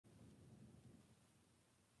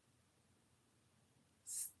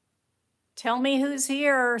Tell me who's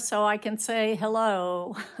here so I can say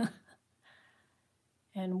hello.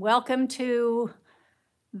 And welcome to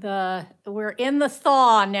we're in the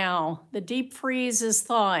thaw now. The deep freeze is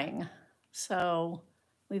thawing. So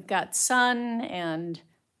we've got sun and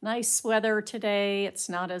nice weather today. It's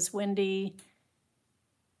not as windy.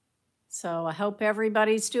 So I hope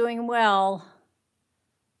everybody's doing well.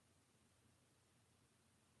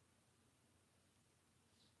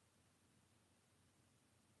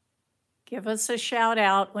 Give us a shout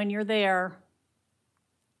out when you're there.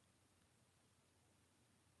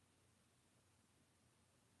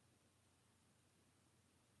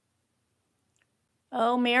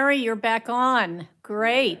 Oh, Mary, you're back on.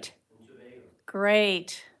 Great.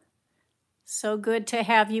 Great. So good to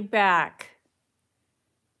have you back.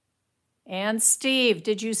 And Steve,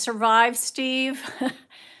 did you survive, Steve?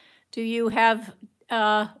 Do you have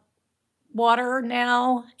water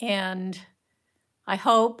now? And I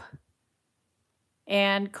hope.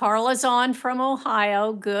 And Carla's on from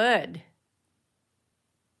Ohio. Good.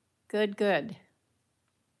 Good, good.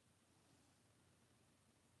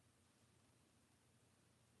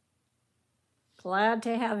 Glad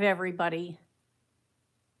to have everybody.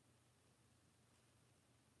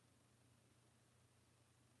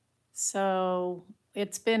 So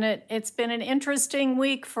it's been an interesting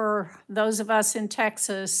week for those of us in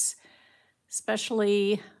Texas,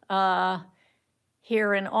 especially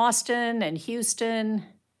here in Austin and Houston.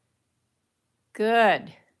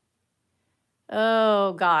 Good.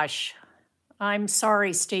 Oh gosh, I'm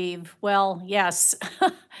sorry, Steve. Well, yes,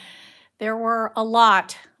 there were a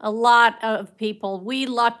lot of people. We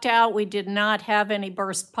lucked out. We did not have any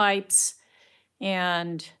burst pipes,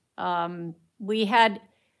 and we had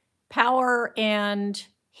power and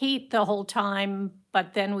heat the whole time,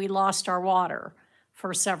 but then we lost our water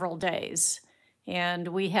for several days. And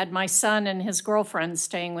we had my son and his girlfriend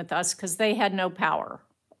staying with us because they had no power.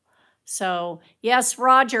 So yes,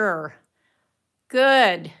 Roger,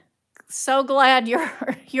 good. So glad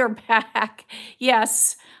you're back.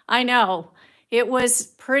 Yes, I know. It was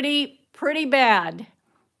pretty bad.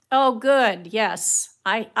 Oh, good. Yes,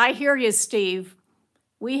 I hear you, Steve.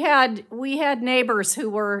 We had neighbors who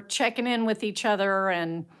were checking in with each other,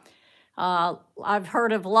 and I've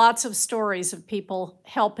heard of lots of stories of people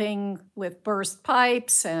helping with burst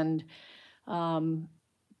pipes and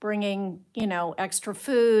bringing, extra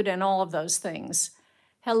food and all of those things.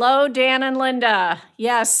 Hello, Dan and Linda.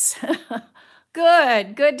 Yes,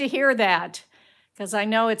 good to hear that, because I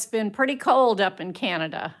know it's been pretty cold up in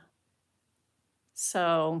Canada.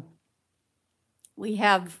 So we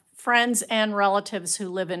have friends and relatives who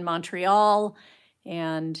live in Montreal,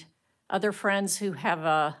 and other friends who have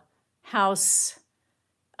a house,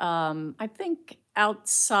 I think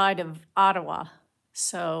outside of Ottawa.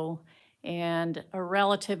 So, and a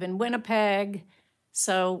relative in Winnipeg.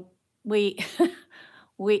 So we're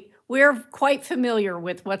quite familiar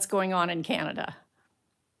with what's going on in Canada.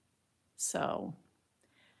 So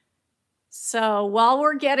while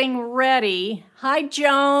we're getting ready, hi,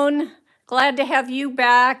 Joan. Glad to have you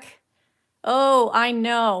back. Oh, I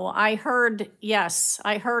know. I heard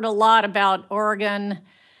a lot about Oregon.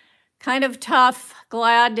 Kind of tough.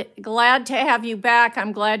 Glad to have you back.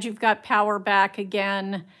 I'm glad you've got power back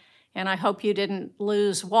again. And I hope you didn't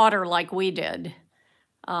lose water like we did.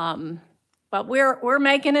 But we're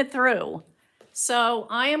making it through. So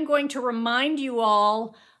I am going to remind you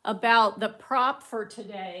all about the prop for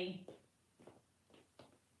today.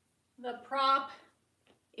 The prop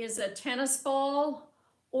is a tennis ball,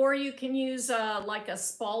 or you can use like a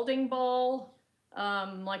Spalding ball,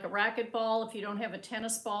 like a racket ball if you don't have a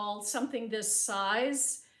tennis ball, something this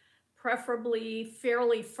size, preferably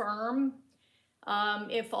fairly firm.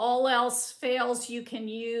 If all else fails, you can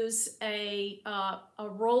use a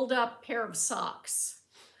rolled up pair of socks.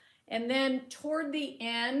 And then toward the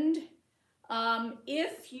end,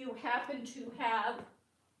 if you happen to have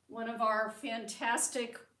one of our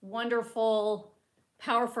fantastic, wonderful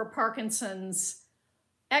Power for Parkinsons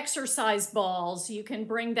exercise balls, you can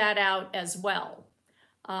bring that out as well,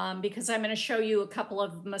 because I'm going to show you a couple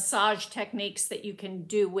of massage techniques that you can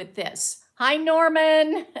do with this. Hi,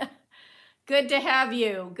 Norman. Good to have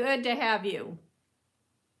you. Good to have you.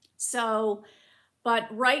 So, but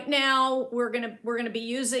right now we're gonna be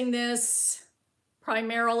using this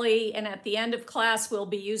primarily, and at the end of class we'll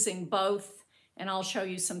be using both, and I'll show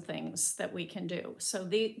you some things that we can do. So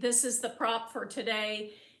this is the prop for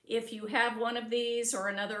today. If you have one of these or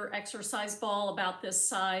another exercise ball about this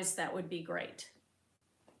size, that would be great.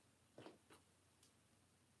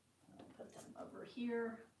 I'll put them over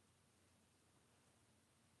here.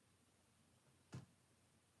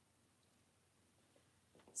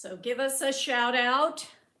 So give us a shout out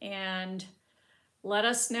and let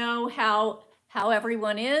us know how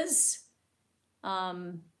everyone is.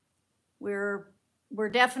 We're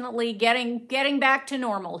definitely getting back to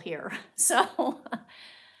normal here. So,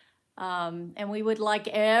 and we would like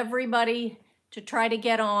everybody to try to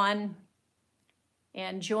get on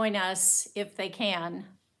and join us if they can.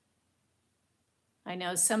 I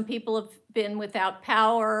know some people have been without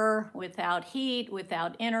power, without heat,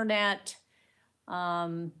 without internet,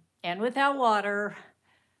 and without water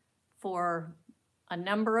for a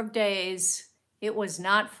number of days. It was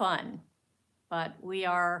not fun, but we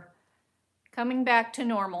are coming back to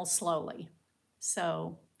normal slowly.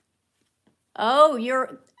 So, oh,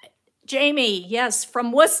 you're Jamie, yes,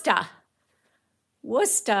 from Worcester.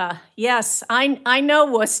 Worcester, yes, I know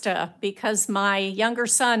Worcester because my younger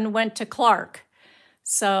son went to Clark.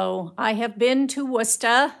 So I have been to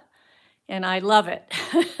Worcester and I love it.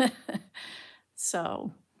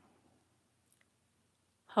 So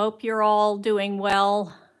hope you're all doing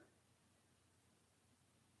well.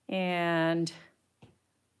 And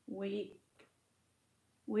we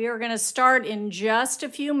are going to start in just a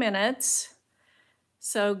few minutes.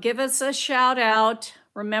 So give us a shout out.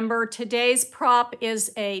 Remember, today's prop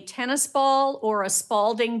is a tennis ball or a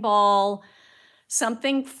Spalding ball,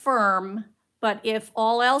 something firm. But if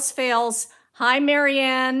all else fails, hi,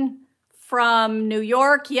 Marianne from New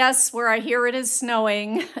York. Yes, where I hear it is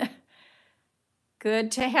snowing.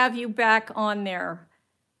 Good to have you back on there.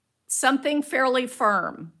 Something fairly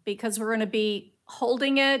firm because we're going to be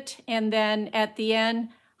holding it. And then at the end,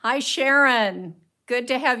 hi, Sharon. Good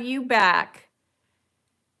to have you back.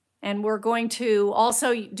 And we're going to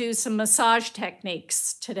also do some massage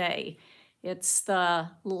techniques today. It's the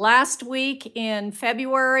last week in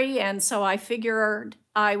February, and so I figured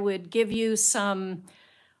I would give you some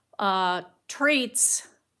treats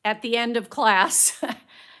at the end of class,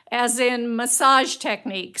 as in massage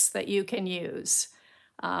techniques that you can use.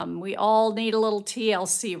 We all need a little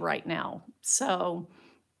TLC right now. So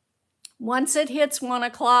once it hits 1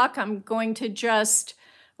 o'clock, I'm going to just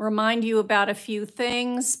remind you about a few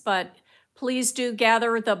things, but please do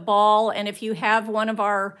gather the ball. And if you have one of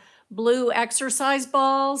our blue exercise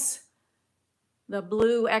balls, the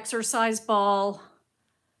blue exercise ball,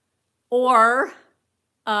 or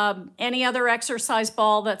any other exercise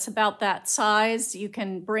ball that's about that size, you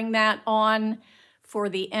can bring that on for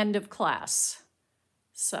the end of class.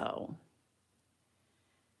 So,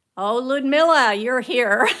 oh, Ludmilla, you're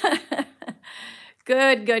here.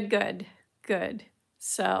 Good, good, good, good.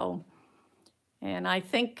 So, and I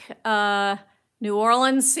think New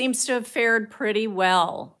Orleans seems to have fared pretty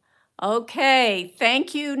well. Okay,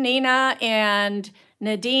 thank you, Nina. And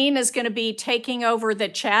Nadine is going to be taking over the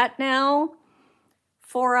chat now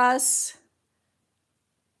for us.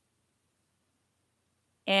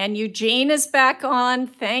 And Eugene is back on.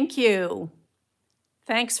 Thank you.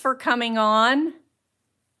 Thanks for coming on.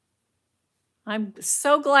 I'm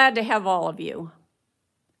so glad to have all of you.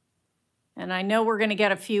 And I know we're going to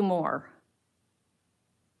get a few more.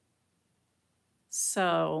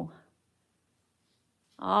 So,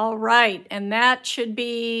 all right. And that should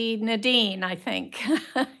be Nadine, I think.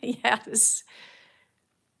 Yes.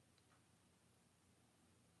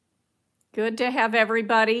 Good to have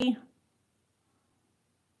everybody.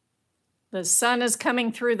 The sun is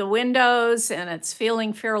coming through the windows and it's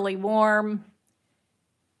feeling fairly warm.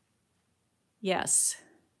 Yes.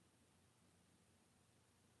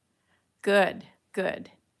 Good,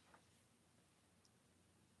 good.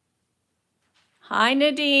 Hi,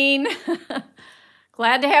 Nadine.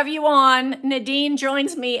 Glad to have you on. Nadine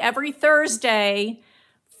joins me every Thursday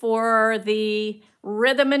for the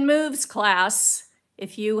Rhythm and Moves class.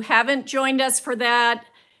 If you haven't joined us for that,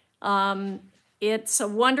 it's a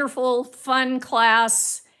wonderful, fun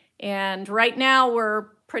class. And right now we're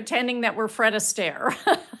pretending that we're Fred Astaire,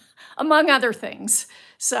 among other things.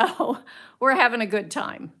 So we're having a good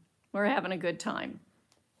time. We're having a good time.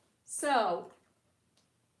 So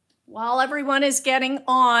while everyone is getting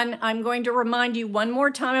on, I'm going to remind you one more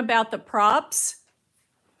time about the props.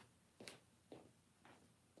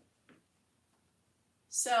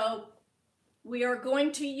 So we are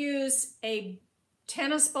going to use a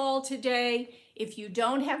tennis ball today. If you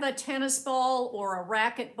don't have a tennis ball or a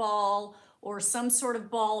racket ball or some sort of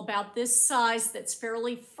ball about this size that's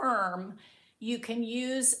fairly firm, you can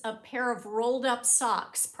use a pair of rolled up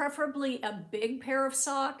socks, preferably a big pair of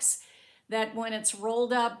socks that when it's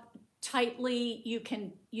rolled up tightly, you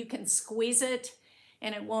can squeeze it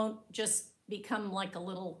and it won't just become like a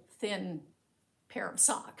little thin pair of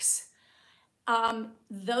socks.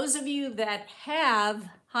 Those of you that have,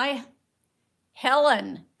 hi,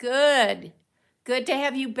 Helen, good, Good to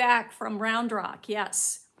have you back from Round Rock,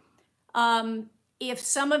 yes. If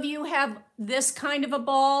some of you have this kind of a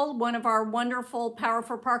ball, one of our wonderful Power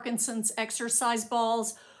for Parkinson's exercise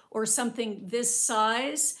balls, or something this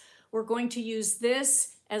size, we're going to use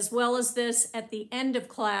this as well as this at the end of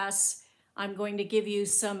class. I'm going to give you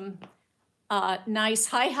some nice,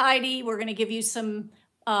 hi Heidi, we're going to give you some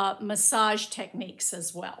massage techniques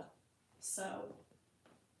as well. So.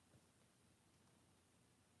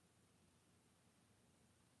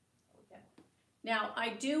 Now, I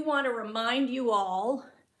do want to remind you all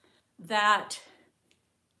that,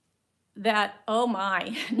 oh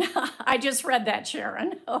my, I just read that,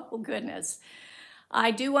 Sharon. Oh, goodness. I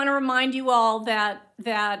do want to remind you all that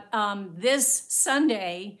this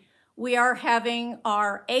Sunday, we are having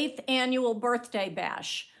our 8th annual birthday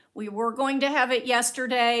bash. We were going to have it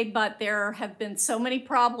yesterday, but there have been so many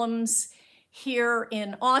problems here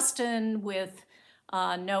in Austin with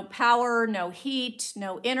no power, no heat,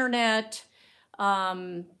 no internet,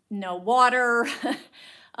 no water,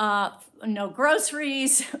 no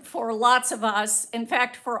groceries for lots of us. In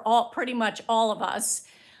fact, for pretty much all of us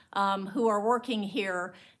who are working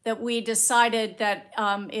here, that we decided that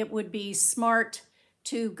it would be smart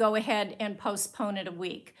to go ahead and postpone it a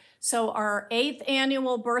week. So our 8th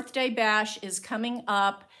annual birthday bash is coming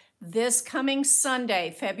up this coming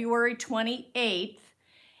Sunday, February 28th,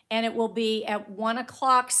 and it will be at 1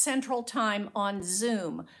 o'clock Central Time on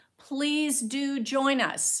Zoom. Please do join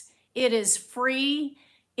us. It is free.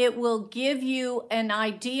 It will give you an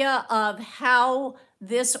idea of how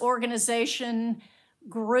this organization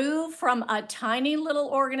grew from a tiny little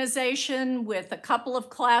organization with a couple of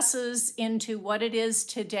classes into what it is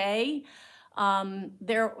today.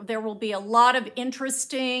 There will be a lot of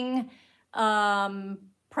interesting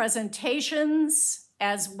presentations,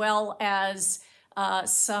 as well as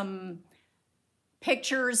some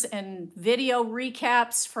pictures and video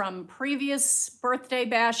recaps from previous birthday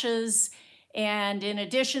bashes. And in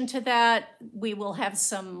addition to that, we will have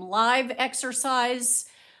some live exercise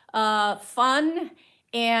fun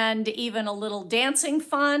and even a little dancing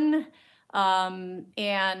fun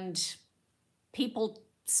and people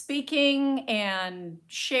speaking and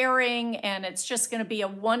sharing, and it's just going to be a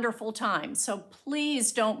wonderful time. So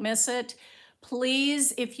please don't miss it.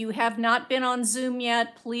 Please, if you have not been on Zoom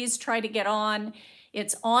yet, please try to get on.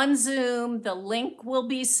 It's on Zoom. The link will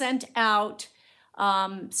be sent out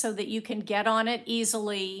so that you can get on it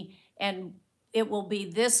easily. And it will be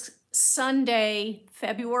this Sunday,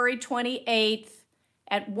 February 28th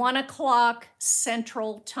at 1 o'clock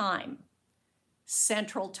Central Time.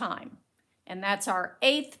 Central Time. And that's our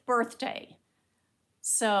 8th birthday.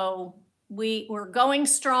 So we're going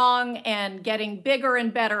strong and getting bigger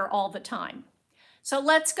and better all the time. So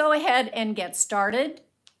let's go ahead and get started.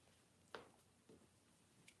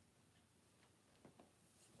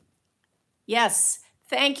 Yes,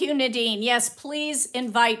 thank you, Nadine. Yes, please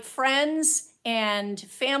invite friends and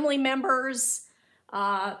family members.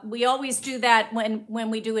 We always do that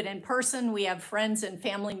when we do it in person. We have friends and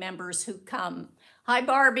family members who come. Hi,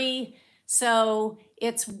 Barbie. So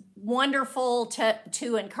it's wonderful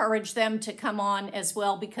to encourage them to come on as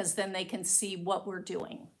well, because then they can see what we're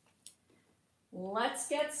doing. Let's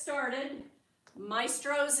get started.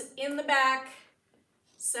 Maestro's in the back,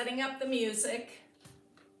 setting up the music.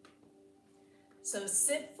 So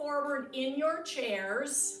sit forward in your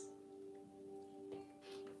chairs.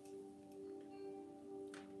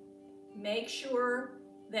 Make sure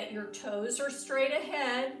that your toes are straight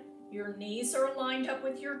ahead. Your knees are lined up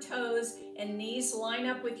with your toes, and knees line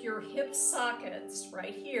up with your hip sockets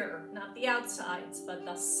right here, not the outsides, but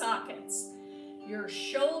the sockets. Your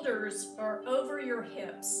shoulders are over your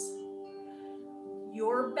hips.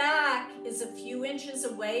 Your back is a few inches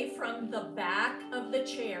away from the back of the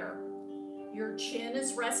chair. Your chin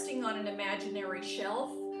is resting on an imaginary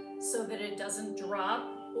shelf so that it doesn't drop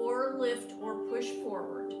or lift or push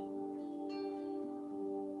forward.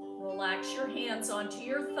 Relax your hands onto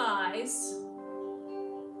your thighs.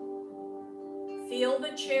 Feel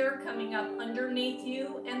the chair coming up underneath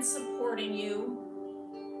you and supporting you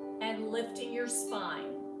and lifting your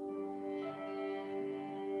spine.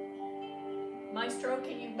 Maestro,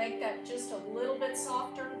 can you make that just a little bit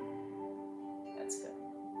softer? That's good.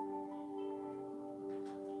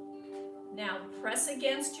 Now press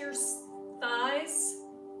against your thighs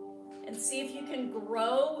and see if you can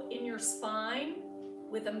grow in your spine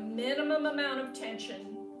with a minimum amount of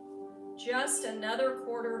tension, just another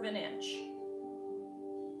 1/4 of an inch.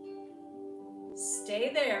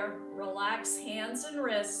 Stay there. Relax hands and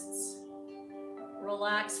wrists.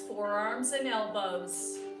 Relax forearms and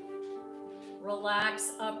elbows.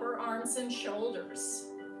 Relax upper arms and shoulders.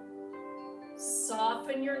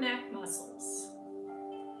 Soften your neck muscles.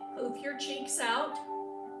 Poof your cheeks out.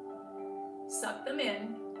 Suck them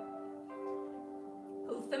in.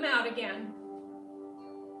 Poof them out again.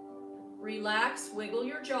 Relax, wiggle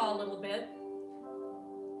your jaw a little bit.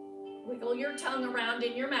 Wiggle your tongue around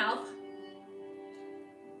in your mouth.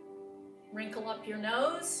 Wrinkle up your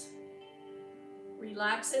nose.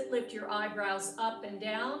 Relax it, lift your eyebrows up and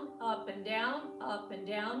down, up and down, up and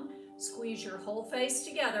down. Squeeze your whole face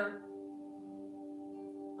together.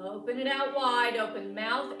 Open it out wide, open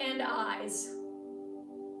mouth and eyes.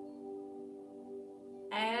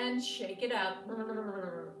 And shake it out.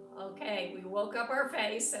 Okay, we woke up our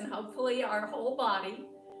face and hopefully our whole body.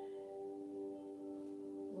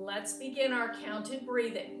 Let's begin our counted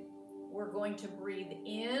breathing. We're going to breathe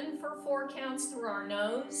in for 4 counts through our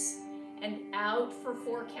nose and out for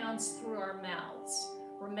 4 counts through our mouths.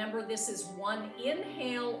 Remember, this is 1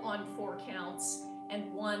 inhale on 4 counts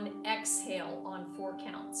and 1 exhale on 4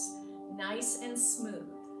 counts. Nice and smooth.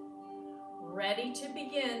 Ready to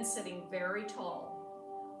begin, sitting very tall.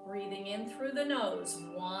 Breathing in through the nose.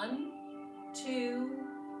 1, 2,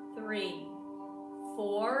 3,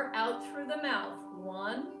 4. Out through the mouth.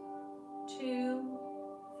 1, 2,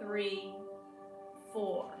 3,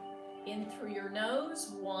 4. In through your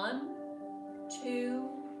nose. 1, 2,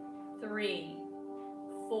 3,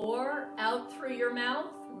 4. Out through your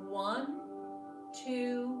mouth. 1,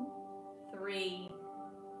 2, 3,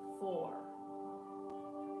 4.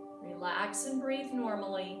 Relax and breathe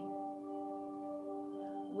normally.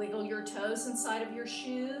 Wiggle your toes inside of your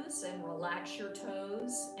shoes and relax your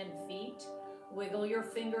toes and feet. Wiggle your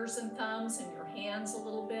fingers and thumbs and your hands a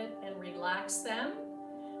little bit and relax them.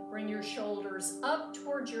 Bring your shoulders up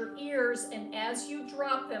towards your ears, and as you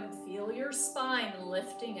drop them, feel your spine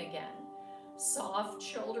lifting again. Soft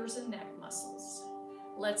shoulders and neck muscles.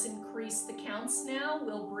 Let's increase the counts now.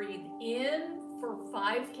 We'll breathe in for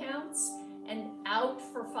 5 counts and out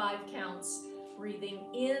for 5 counts. Breathing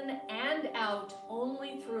in and out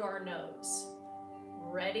only through our nose.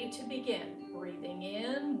 Ready to begin. Breathing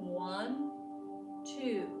in. 1,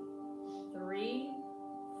 2, 3,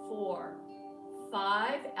 4,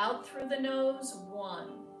 5. Out through the nose. 1,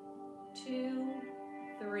 2,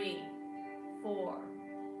 3, 4,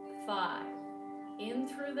 5. In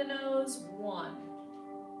through the nose. 1,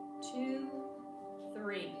 2,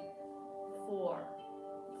 3, 4,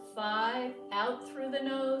 5. Out through the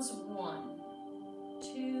nose. 1,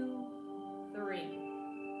 2, 3,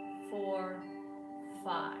 4,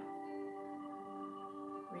 5.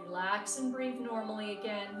 Relax and breathe normally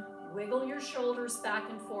again. Wiggle your shoulders back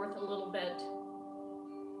and forth a little bit.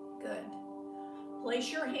 Good.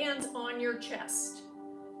 Place your hands on your chest.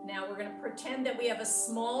 Now we're going to pretend that we have a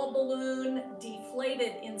small balloon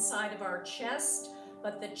deflated inside of our chest,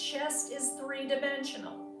 but the chest is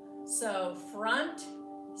 3-dimensional. So front,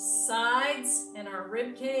 sides, and our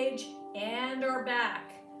rib cage, and our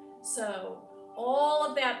back. So all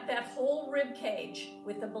of that whole rib cage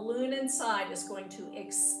with the balloon inside is going to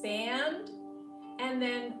expand and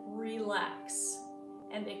then relax.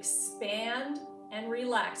 And expand and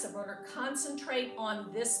relax. And we're going to concentrate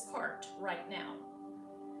on this part right now.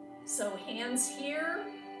 So hands here,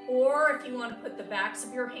 or if you want to put the backs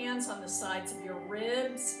of your hands on the sides of your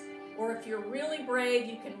ribs, or if you're really brave,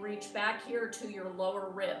 you can reach back here to your lower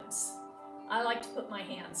ribs. I like to put my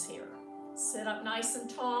hands here. Sit up nice and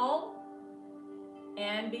tall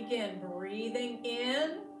and begin breathing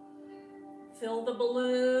in. Fill the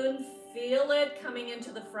balloon, feel it coming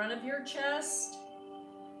into the front of your chest.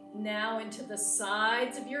 Now into the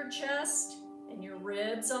sides of your chest and your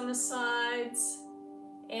ribs on the sides.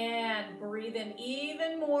 And breathe in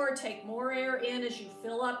even more. Take more air in as you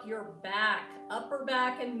fill up your back, upper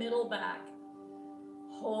back and middle back.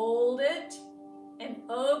 Hold it and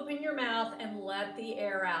open your mouth and let the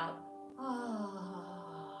air out.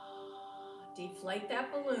 Deflate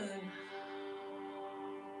that balloon.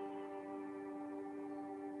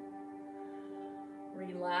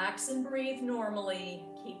 Relax and breathe normally.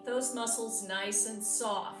 Keep those muscles nice and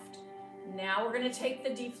soft. Now we're going to take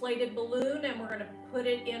the deflated balloon and we're going to put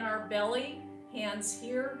it in our belly. Hands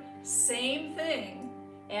here. Same thing.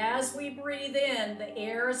 As we breathe in, the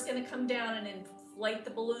air is going to come down and inflate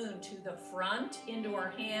the balloon to the front, into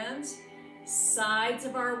our hands, sides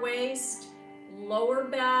of our waist, lower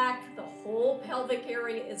back. The whole pelvic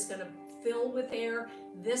area is going to fill with air.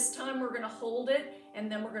 This time we're going to hold it and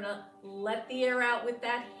then we're going to let the air out with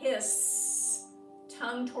that hiss.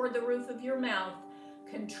 Tongue toward the roof of your mouth.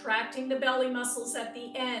 Contracting the belly muscles at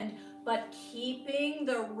the end, but keeping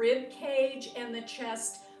the rib cage and the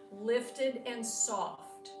chest lifted and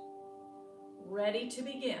soft. Ready to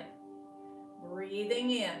begin.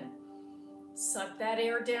 Breathing in. Suck that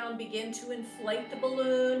air down, begin to inflate the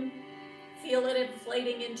balloon. Feel it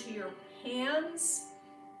inflating into your hands,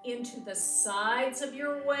 into the sides of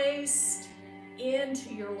your waist,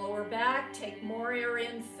 into your lower back. Take more air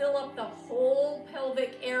in, fill up the whole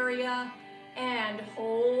pelvic area and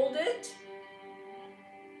hold it.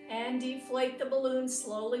 And deflate the balloon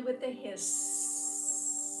slowly with the hiss.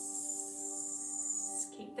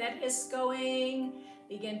 Keep that hiss going.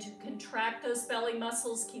 Begin to contract those belly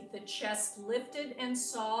muscles. Keep the chest lifted and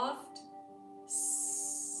soft.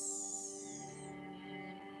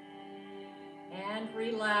 And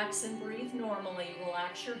relax and breathe normally.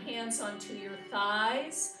 Relax your hands onto your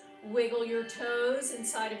thighs. Wiggle your toes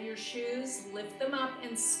inside of your shoes. Lift them up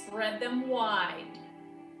and spread them wide.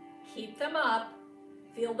 Keep them up.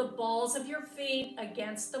 Feel the balls of your feet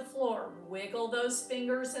against the floor. Wiggle those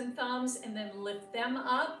fingers and thumbs and then lift them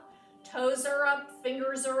up. Toes are up,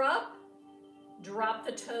 fingers are up. Drop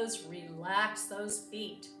the toes, relax those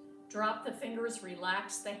feet. Drop the fingers,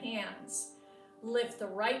 relax the hands. Lift the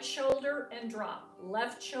right shoulder and drop.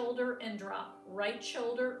 Left shoulder and drop. Right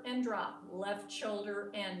shoulder and drop. Left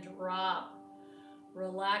shoulder and drop.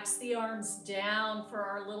 Relax the arms down for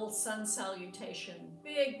our little sun salutation.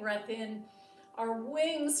 Big breath in. Our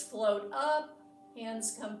wings float up.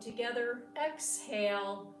 Hands come together.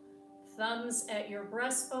 Exhale. Thumbs at your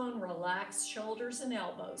breastbone. Relax shoulders and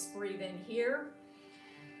elbows. Breathe in here.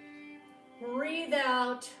 Breathe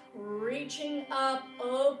out. Reaching up,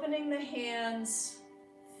 opening the hands.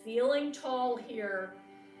 Feeling tall here.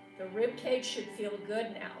 The rib cage should feel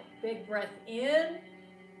good now. Big breath in.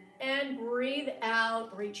 And breathe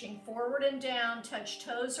out, reaching forward and down. Touch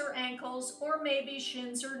toes or ankles, or maybe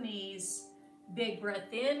shins or knees. Big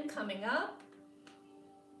breath in, coming up.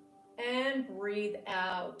 And breathe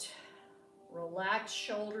out. Relax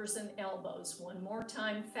shoulders and elbows. One more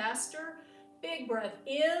time, faster. Big breath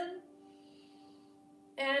in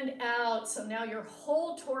and out. So now your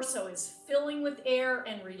whole torso is filling with air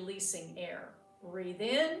and releasing air. Breathe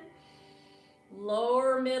in,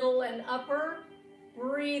 lower, middle, and upper.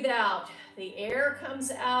 Breathe out. The air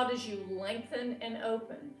comes out as you lengthen and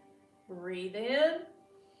open. Breathe in.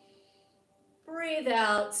 Breathe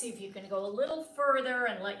out. See if you can go a little further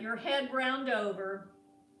and let your head round over.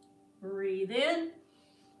 Breathe in.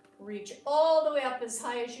 Reach all the way up as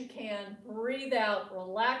high as you can. Breathe out.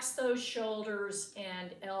 Relax those shoulders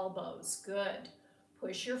and elbows. Good.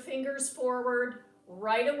 Push your fingers forward.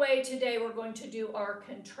 Right away today we're going to do our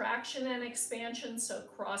contraction and expansion, so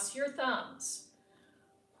cross your thumbs.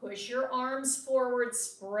 Push your arms forward,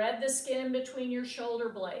 spread the skin in between your shoulder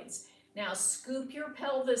blades. Now scoop your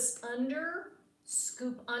pelvis under,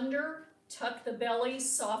 scoop under, tuck the belly,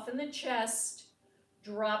 soften the chest,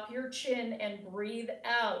 drop your chin and breathe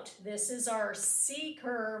out. This is our C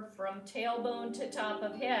curve from tailbone to top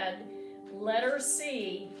of head. Letter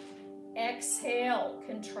C, exhale,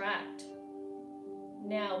 contract.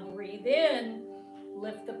 Now breathe in.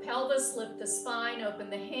 Lift the pelvis, lift the spine, open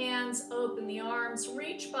the hands, open the arms,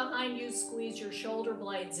 reach behind you, squeeze your shoulder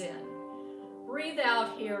blades in. Breathe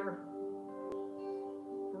out here.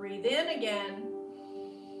 Breathe in again.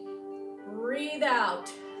 Breathe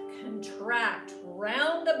out. Contract,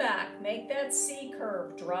 round the back, make that C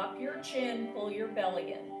curve. Drop your chin, pull your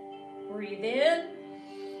belly in. Breathe in.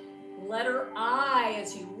 Letter I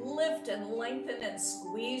as you lift and lengthen and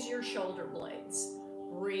squeeze your shoulder blades.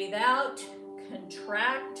 Breathe out.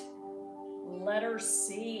 Contract, letter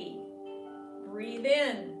C. Breathe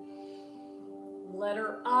in,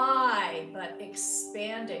 letter I, but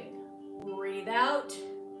expanding. Breathe out,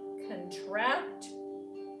 contract,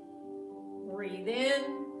 breathe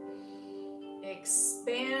in,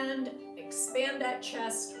 expand that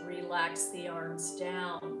chest, relax the arms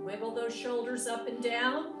down. Wiggle those shoulders up and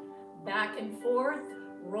down, back and forth,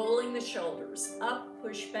 rolling the shoulders. Up,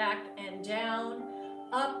 push back and down,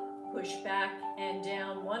 up, push back and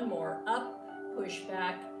down. One more. Up, push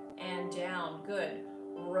back and down. Good.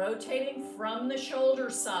 Rotating from the shoulder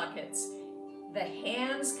sockets. The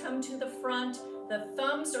hands come to the front. The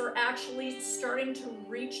thumbs are actually starting to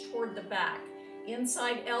reach toward the back.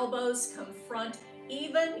 Inside elbows come front.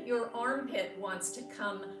 Even your armpit wants to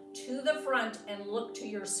come to the front and look to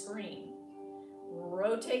your screen.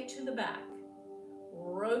 Rotate to the back.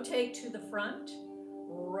 Rotate to the front.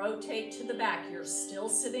 Rotate to the back. You're still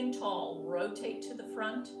sitting tall. Rotate to the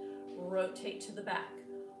front, rotate to the back.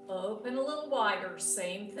 Open a little wider,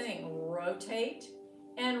 same thing. Rotate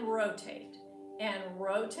and rotate and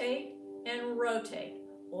rotate and rotate.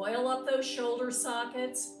 Oil up those shoulder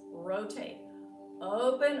sockets, rotate.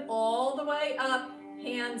 Open all the way up,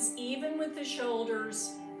 hands even with the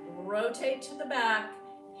shoulders. Rotate to the back,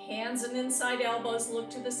 hands and inside elbows look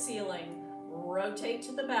to the ceiling. rotate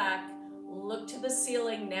to the back, look to the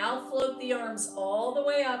ceiling. Now float the arms all the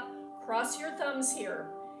way up, cross your thumbs here.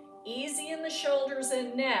 Easy in the shoulders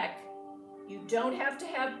and neck. You don't have to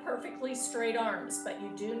have perfectly straight arms, but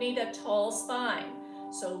you do need a tall spine.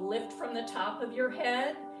 So lift from the top of your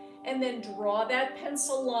head and then draw that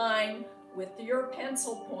pencil line with your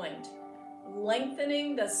pencil point,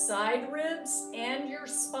 lengthening the side ribs and your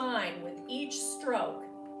spine with each stroke.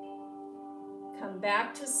 Come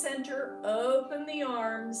back to center, open the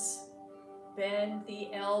arms, bend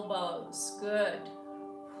the elbows. Good.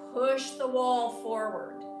 Push the wall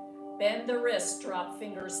forward. Bend the wrist, drop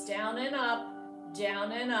fingers down and up,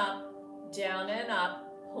 down and up, down and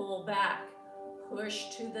up. Pull back.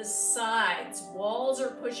 Push to the sides. Walls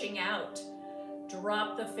are pushing out.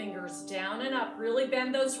 Drop the fingers down and up. Really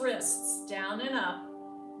bend those wrists. Down and up,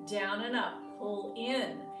 down and up. Pull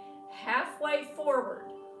in. Halfway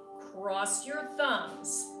forward. Cross your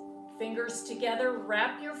thumbs. Fingers together.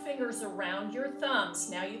 Wrap your fingers around your thumbs.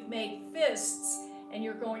 Now you've made fists and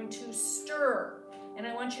you're going to stir. And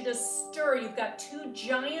I want you to stir. You've got 2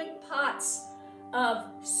 giant pots of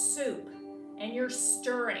soup and you're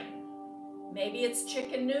stirring. Maybe it's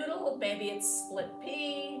chicken noodle, maybe it's split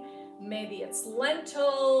pea, maybe it's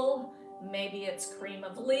lentil, maybe it's cream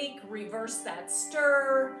of leek. Reverse that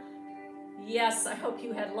stir. Yes, I hope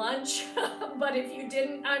you had lunch, but if you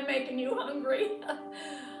didn't, I'm making you hungry.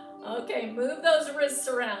 Okay, move those wrists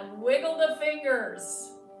around, wiggle the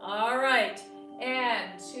fingers. All right,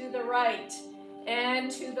 and to the right,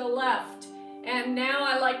 and to the left. And now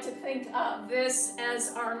I like to think of this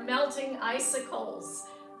as our melting icicles.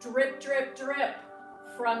 Drip, drip, drip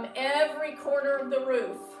from every corner of the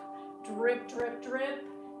roof. Drip, drip, drip,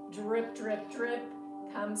 drip, drip, drip.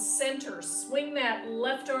 Come center, swing that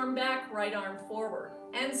left arm back, right arm forward,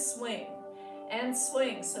 and swing, and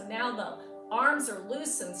swing. So now the arms are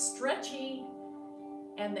loose and stretchy,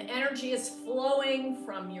 and the energy is flowing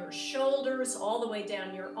from your shoulders all the way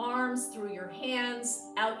down your arms, through your hands,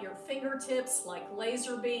 out your fingertips like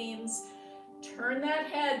laser beams. Turn that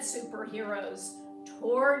head, superheroes,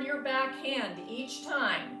 toward your back hand each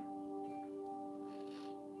time.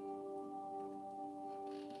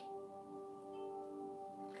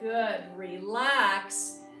 Good,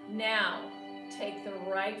 relax. Now, take the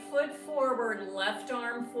right foot forward, left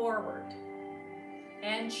arm forward.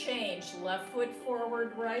 And change, left foot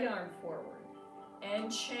forward, right arm forward.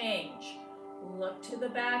 And change. Look to the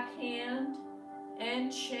back hand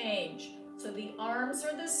and change. So the arms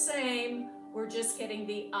are the same. We're just getting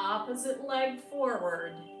the opposite leg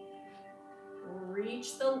forward.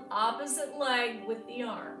 Reach the opposite leg with the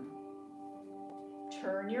arm.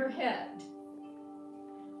 Turn your head.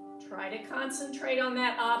 Try to concentrate on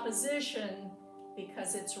that opposition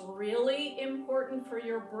because it's really important for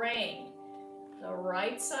your brain. The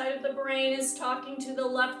right side of the brain is talking to the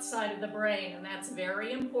left side of the brain, and that's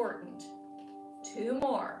very important. 2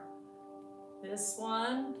 more. This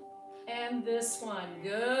one and this one.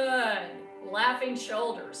 Good. Laughing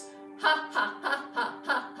shoulders. Ha, ha, ha, ha,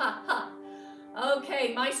 ha, ha, ha.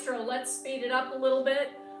 Okay, Maestro, let's speed it up a little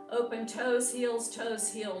bit. Open toes, heels,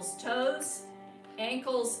 toes, heels, toes.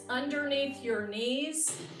 Ankles underneath your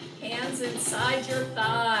knees, hands inside your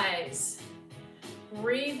thighs.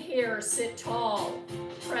 Breathe here, sit tall.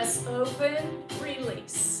 Press open,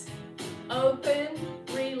 release. Open,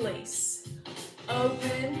 release.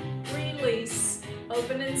 Open, release.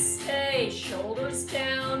 Open and stay, shoulders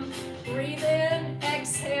down. Breathe in,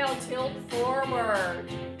 exhale, tilt forward.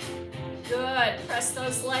 Good, press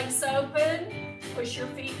those legs open. Push your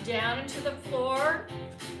feet down into the floor.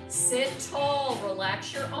 Sit tall,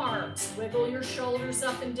 relax your arms, wiggle your shoulders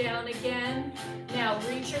up and down again. Now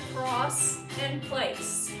reach across and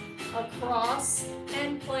place, across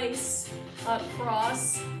and place,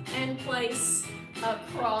 across and place,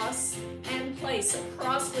 across and place.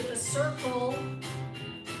 Across with a circle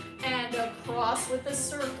and across with a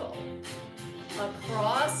circle.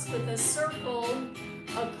 Across with a circle,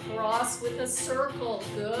 across with a circle.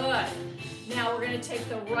 Good. Now we're going to take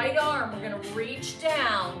the right arm, we're going to reach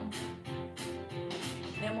down,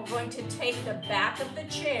 then we're going to take the back of the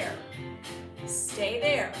chair, stay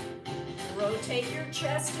there, rotate your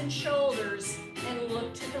chest and shoulders, and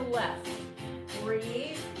look to the left.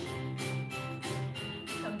 Breathe,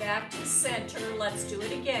 come back to center, let's do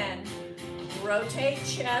it again. Rotate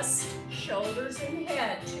chest, shoulders, and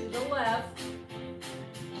head to the left,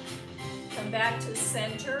 come back to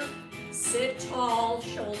center. Sit tall,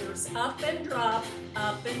 shoulders up and drop,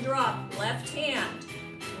 left hand,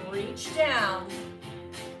 reach down,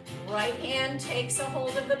 right hand takes a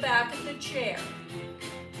hold of the back of the chair,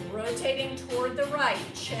 rotating toward the right,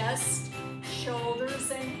 chest,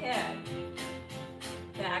 shoulders, and head,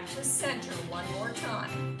 back to center one more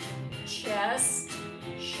time. Chest,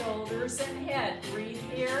 shoulders, and head. Breathe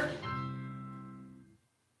here.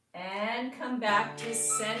 And come back to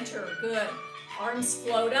center. Good. Arms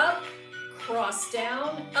float up, cross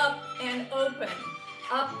down, up and open.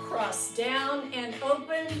 Up, cross, down and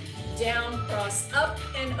open. Down, cross, up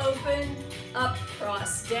and open. Up,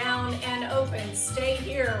 cross, down and open. Stay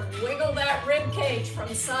here. Wiggle that rib cage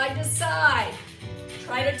from side to side.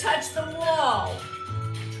 Try to touch the wall.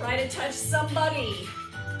 Try to touch somebody.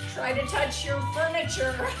 Try to touch your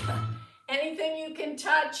furniture. Anything you can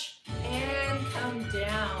touch, and come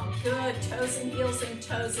down. Good, toes and heels and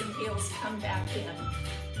toes and heels, come back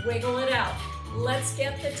in. Wiggle it out. Let's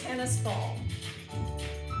get the tennis ball.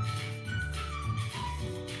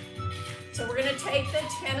 So we're gonna take the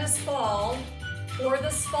tennis ball, or the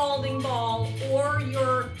Spalding ball, or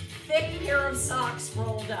your thick pair of socks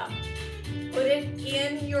rolled up. Put it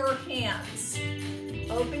in your hands.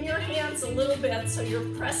 Open your hands a little bit so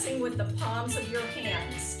you're pressing with the palms of your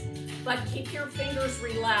hands. But keep your fingers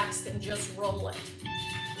relaxed and just roll it.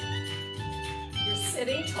 You're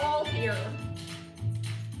sitting tall here.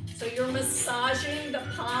 So you're massaging the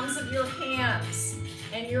palms of your hands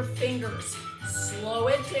and your fingers. Slow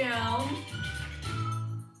it down.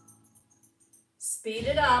 Speed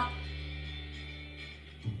it up.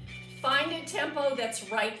 Find a tempo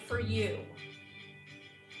that's right for you.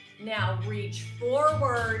 Now reach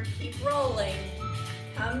forward, keep rolling.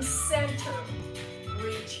 Come center.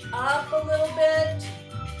 Reach up a little bit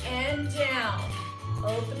and down.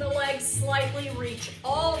 Open the legs slightly, reach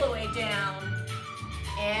all the way down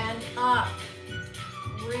and up.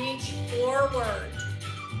 Reach forward.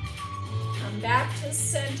 Come back to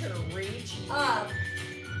center, reach up.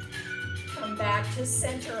 Come back to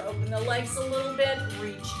center, open the legs a little bit,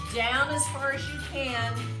 reach down as far as you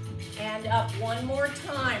can and up one more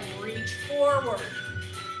time. Reach forward.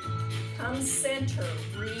 Come center,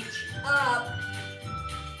 reach up.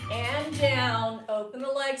 And down, open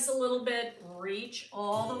the legs a little bit, reach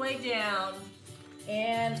all the way down,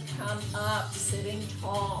 and come up, sitting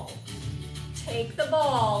tall. Take the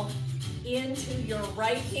ball into your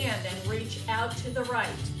right hand and reach out to the right.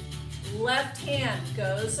 Left hand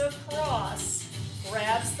goes across,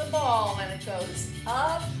 grabs the ball, and it goes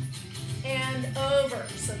up and over.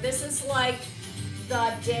 So this is like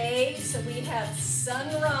the day, so we have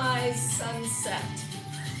sunrise, sunset.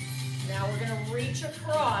 Now we're going to reach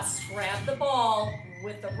across, grab the ball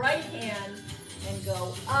with the right hand and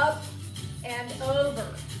go up and over.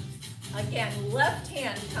 Again, left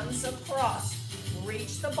hand comes across,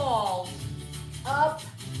 reach the ball, up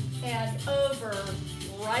and over.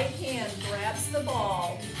 Right hand grabs the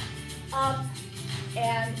ball, up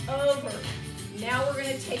and over. Now we're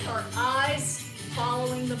going to take our eyes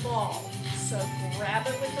following the ball. So grab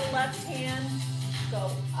it with the left hand,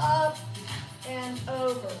 go up and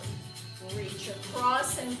over. Reach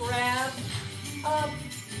across and grab, up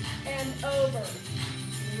and over.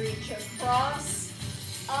 Reach across,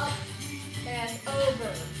 up and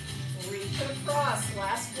over. Reach across,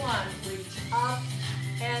 last one. Reach up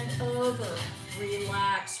and over.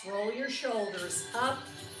 Relax, roll your shoulders up,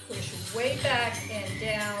 push way back and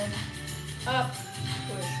down, up,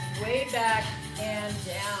 push way back and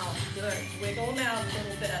down. Good, wiggle them out a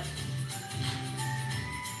little bit.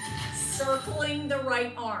 Circling the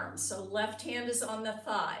right arm, so left hand is on the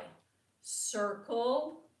thigh.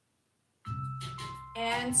 Circle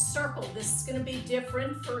and circle. This is going to be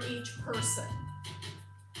different for each person.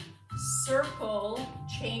 Circle,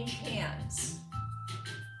 change hands.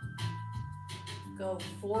 Go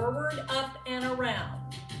forward, up, and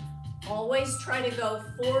around. Always try to go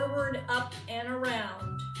forward, up, and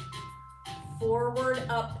around. Forward,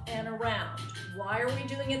 up, and around. Why are we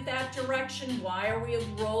doing it that direction? Why are we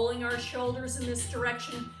rolling our shoulders in this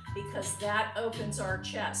direction? Because that opens our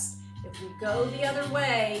chest. If we go the other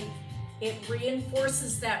way, it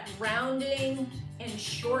reinforces that rounding and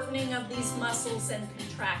shortening of these muscles and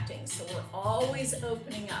contracting. So we're always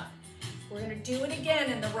opening up. We're going to do it again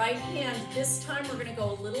in the right hand. This time we're going to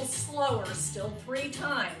go a little slower, still 3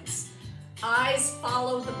 times. Eyes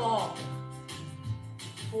follow the ball.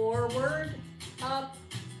 Forward, up,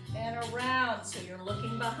 and around. So you're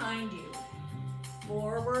looking behind you.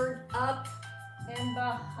 Forward, up, and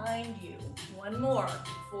behind you. One more.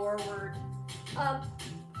 Forward, up,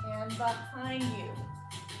 and behind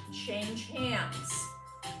you. Change hands.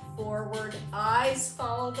 Forward, eyes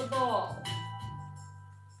follow the ball.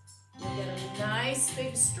 You get a nice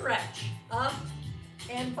big stretch. Up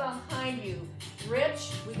and behind you.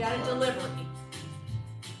 Rich, we got a delivery.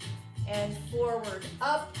 And forward,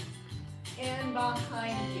 up, and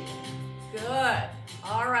behind you. Good.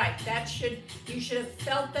 All right. right, you should have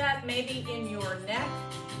felt that maybe in your neck.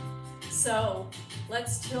 So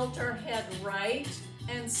let's tilt our head right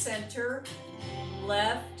and center,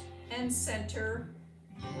 left and center,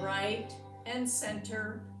 right and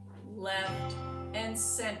center, left and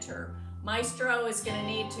center. Maestro is going to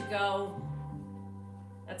need to go.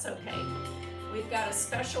 That's okay. We've got a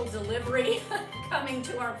special delivery coming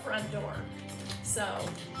to our front door. So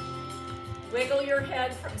wiggle your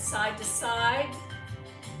head from side to side.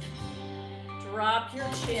 Drop your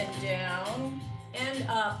chin down and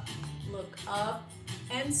up. Look up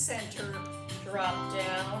and center. Drop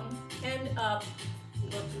down and up.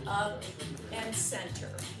 Look up and center.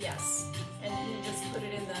 Yes. And you just put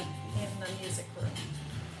it in the music room.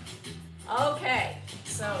 Okay,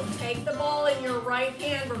 so take the ball in your right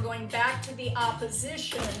hand. We're going back to the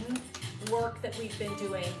opposition work that we've been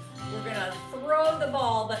doing. We're gonna throw the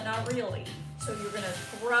ball, but not really. So you're gonna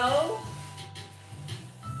throw,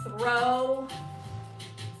 throw,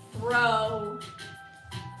 throw,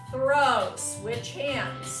 throw. Switch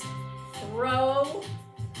hands. Throw,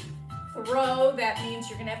 throw. That means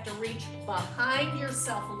you're gonna have to reach behind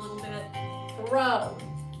yourself a little bit. Throw.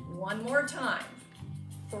 One more time.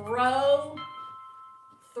 Throw,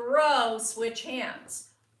 throw, switch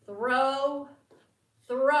hands. Throw,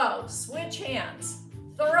 throw, switch hands.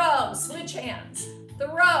 Throw, switch hands.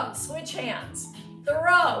 Throw, switch hands.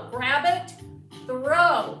 Throw, grab it.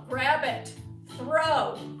 Throw, grab it.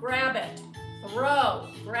 Throw, grab it. Throw,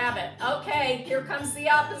 grab it. Okay, here comes the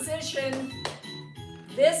opposition.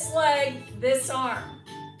 This leg, this arm.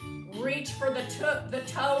 Reach for the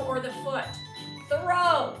toe or the foot.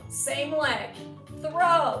 Throw, same leg.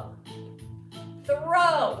 Throw,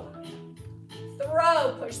 throw,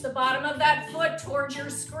 throw. Push the bottom of that foot towards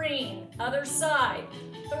your screen. Other side.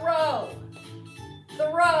 Throw,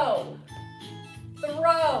 throw,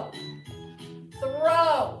 throw,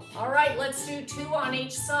 throw. All right, let's do 2 on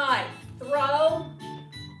each side. Throw,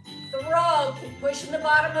 throw. Keep pushing the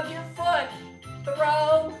bottom of your foot.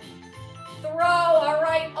 Throw, throw. All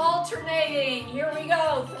right, alternating. Here we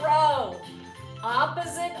go. Throw.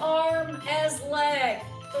 Opposite arm as leg.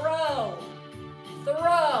 Throw,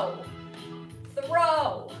 throw,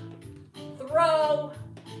 throw, throw,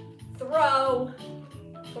 throw,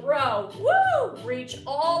 throw. Woo! Reach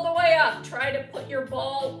all the way up. Try to put your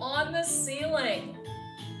ball on the ceiling.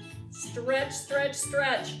 Stretch, stretch,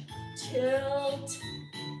 stretch. Tilt.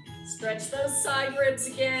 Stretch those side ribs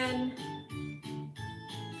again.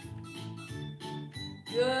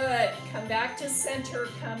 Good. Come back to center.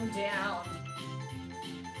 Come down.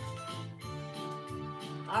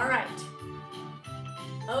 All right,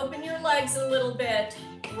 open your legs a little bit.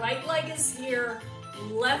 Right leg is here,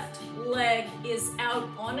 left leg is out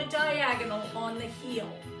on a diagonal on the heel.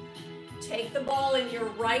 Take the ball in your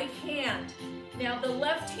right hand. Now the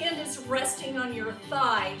left hand is resting on your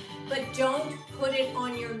thigh, but don't put it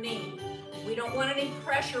on your knee. We don't want any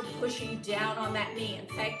pressure pushing down on that knee.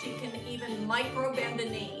 In fact, you can even micro bend the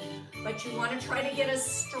knee, but you want to try to get a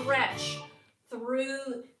stretch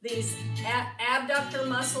through these abductor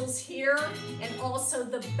muscles here and also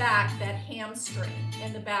the back, that hamstring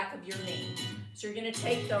in the back of your knee. So you're going to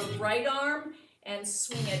take the right arm and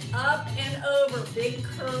swing it up and over. Big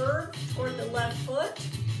curve toward the left foot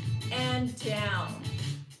and down.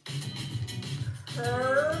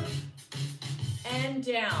 Curve and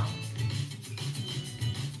down.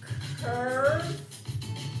 Curve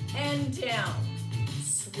and down.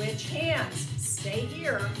 Switch hands. Stay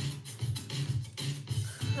here.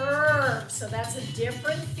 Curve, so that's a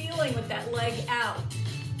different feeling with that leg out.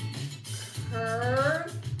 Curve,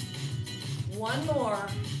 one more.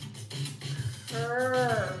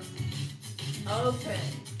 Curve, open.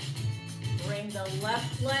 Bring the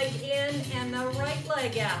left leg in and the right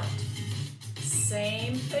leg out.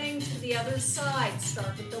 Same thing to the other side.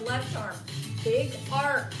 Start with the left arm. Big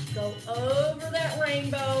arc, go over that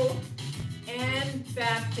rainbow and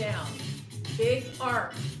back down. Big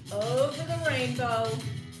arc, over the rainbow,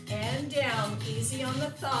 and down, easy on the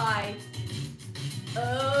thigh,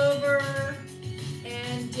 over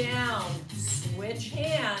and down. Switch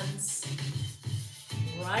hands,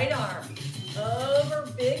 right arm,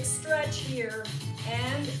 over, big stretch here,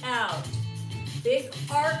 and out. Big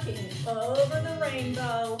arcing over the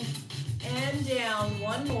rainbow, and down,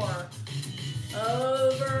 one more.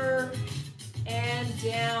 Over and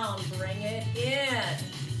down, bring it in.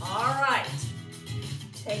 All right,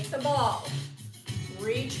 take the ball.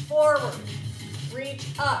 Reach forward, reach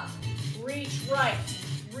up, reach right,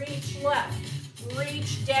 reach left,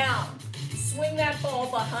 reach down. Swing that ball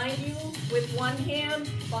behind you with one hand,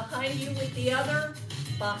 behind you with the other,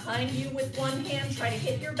 behind you with one hand. Try to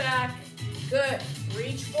hit your back. Good.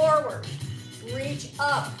 Reach forward, reach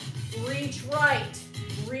up, reach right,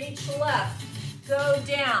 reach left, go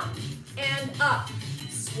down and up.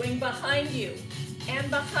 Swing behind you and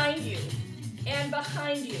behind you and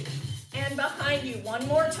behind you and behind you. One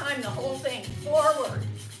more time, the whole thing. Forward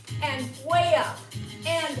and way up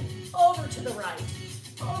and over to the right,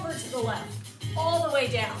 over to the left, all the way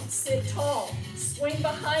down. Sit tall, swing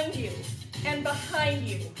behind you and behind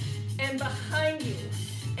you and behind you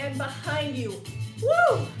and behind you.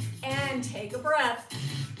 Woo! And take a breath.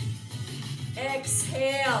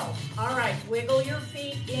 Exhale. All right, wiggle your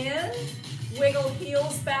feet in, wiggle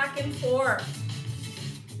heels back and forth.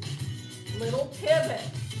 Little pivot.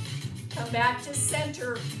 Come back to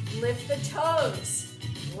center, lift the toes,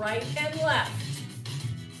 right and left.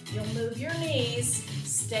 You'll move your knees,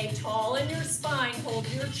 stay tall in your spine, hold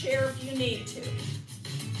your chair if you need to.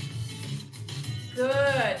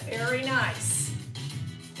 Good, very nice.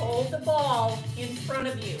 Hold the ball in front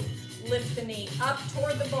of you. Lift the knee up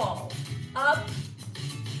toward the ball. Up,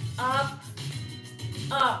 up,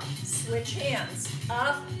 up. Switch hands.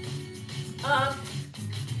 Up, up,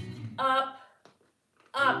 up,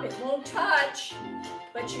 up. It won't touch,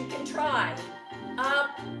 but you can try.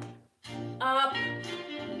 Up, up,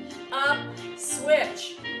 up.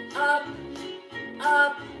 Switch. Up,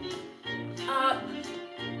 up, up,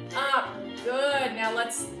 up. Good. Now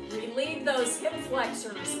let's relieve those hip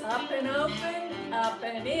flexors. Up and open, up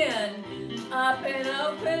and in. Up and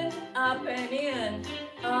open, up and in.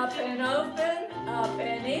 Up and open, up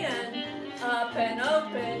and in. Up and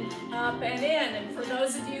open, up and in. And for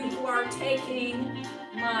those of you who are taking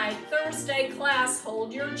my Thursday class,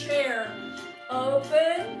 hold your chair.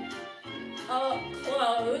 Open,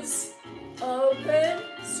 close, open,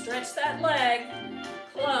 stretch that leg,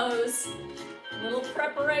 close. Little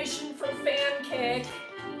preparation for fan kick.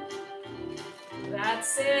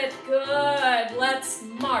 That's it, good. Let's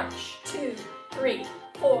march. 2, 3,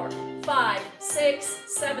 4, 5, 6,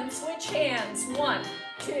 7. Switch hands. 1,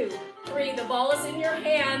 2, 3. The ball is in your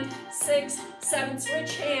hand. 6, 7.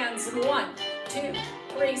 Switch hands. 1, 2,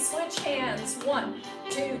 3. Switch hands. 1,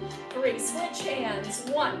 2, 3. Switch hands.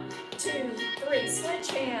 1, 2, 3.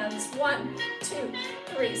 Switch hands. 1, 2,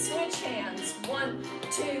 3. Switch hands. 1,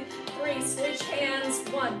 2, 3. Switch hands.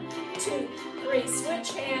 1, 2, 3.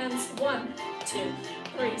 Switch hands. 1, 2,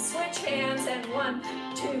 3. Switch hands and 1,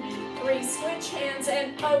 2, 3. Switch hands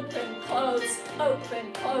and open, close,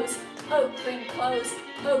 open, close, open, close,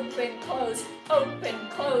 open, close, open,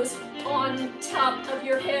 close. On top of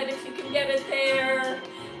your head if you can get it there.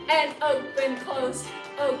 And open, close,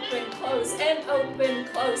 and open,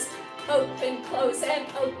 close, open, close, and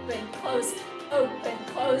open, close, open,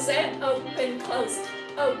 close, and open, close,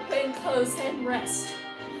 open, close, and rest.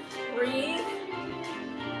 Breathe.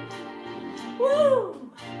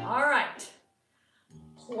 Woo! All right.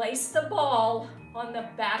 Place the ball on the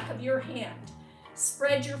back of your hand.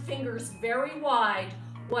 Spread your fingers very wide.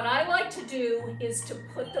 What I like to do is to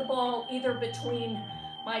put the ball either between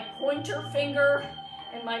my pointer finger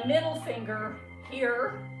and my middle finger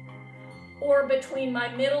here, or between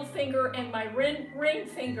my middle finger and my ring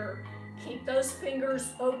finger. Keep those fingers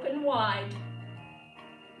open wide.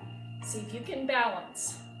 See if you can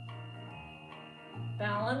balance.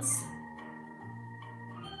 Balance.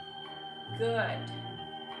 Good.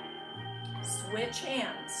 Switch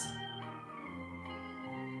hands.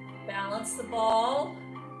 Balance the ball.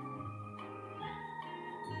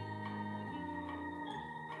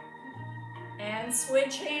 And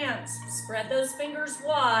switch hands. Spread those fingers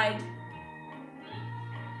wide.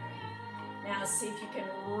 Now see if you can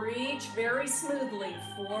reach very smoothly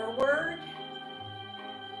forward.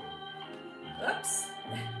 Oops.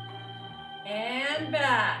 And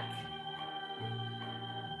back.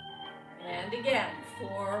 And again,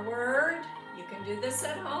 forward. You can do this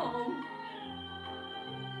at home.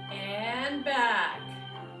 And back.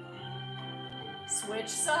 Switch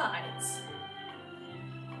sides.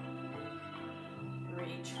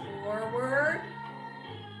 Reach forward.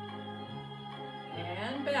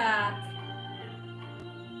 And back.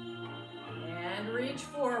 And reach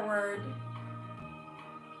forward.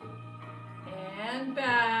 And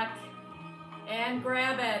back. And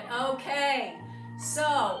grab it. Okay,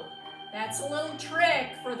 so that's a little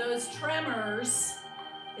trick for those tremors,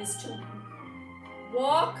 is to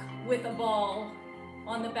walk with a ball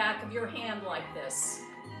on the back of your hand like this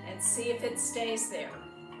and see if it stays there.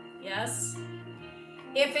 Yes?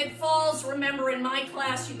 If it falls, remember in my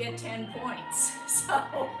class you get 10 points.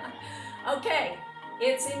 So, okay,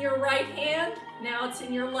 it's in your right hand, now it's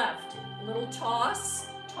in your left. A little toss,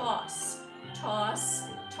 toss, toss,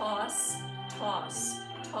 toss, toss,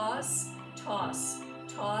 toss, toss,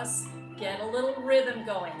 toss, get a little rhythm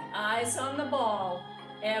going. Eyes on the ball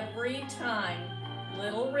every time,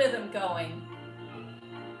 little rhythm going.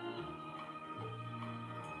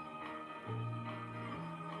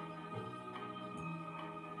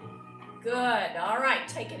 Good, all right,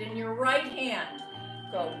 take it in your right hand.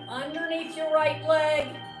 Go underneath your right leg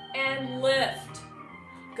and lift.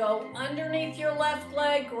 Go underneath your left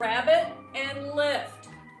leg, grab it and lift.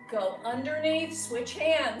 Go underneath, switch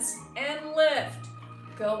hands and lift.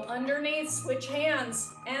 Go underneath, switch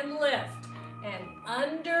hands and lift. And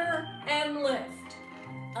under and lift.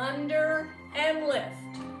 Under and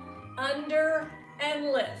lift. Under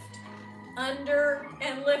and lift. Under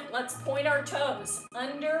and lift. Let's point our toes.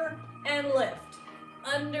 Under and lift.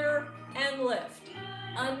 Under and lift.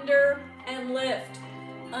 Under and lift.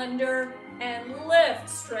 Under and lift.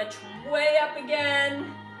 Stretch way up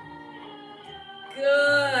again. Good,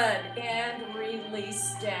 and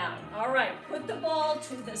release down. All right, put the ball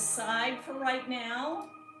to the side for right now.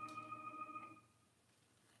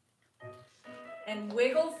 And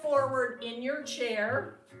wiggle forward in your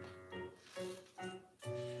chair.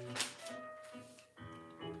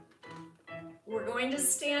 We're going to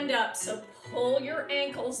stand up, so pull your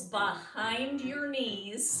ankles behind your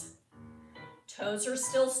knees. Toes are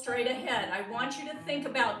still straight ahead. I want you to think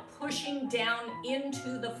about pushing down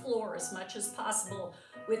into the floor as much as possible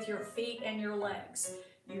with your feet and your legs.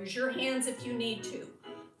 Use your hands if you need to.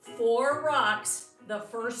 4 rocks. The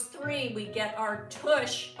first 3, we get our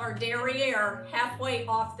tush, our derriere, halfway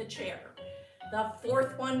off the chair. The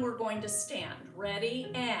 4th one, we're going to stand. Ready,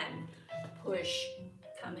 and push.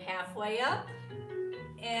 Come halfway up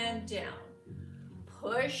and down.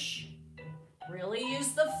 Push. Really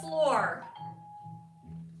use the floor.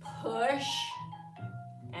 Push,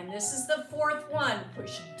 and this is the 4th one.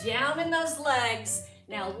 Push down in those legs.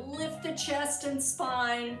 Now lift the chest and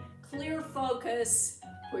spine, clear focus,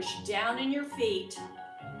 push down in your feet.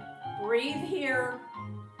 Breathe here.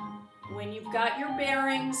 When you've got your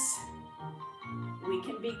bearings, we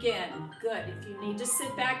can begin. Good, if you need to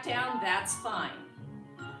sit back down, that's fine.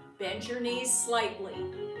 Bend your knees slightly.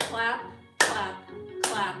 Clap, clap,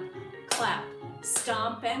 clap, clap.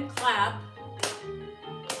 Stomp and clap.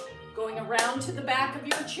 Going around to the back of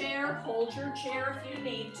your chair, hold your chair if you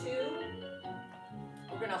need to.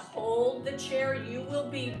 We're going to hold the chair. You will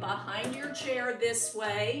be behind your chair this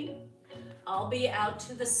way. I'll be out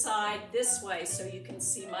to the side this way so you can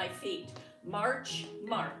see my feet. March,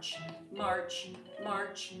 march, march,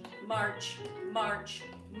 march, march, march,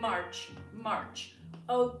 march, march.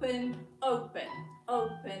 Open, open,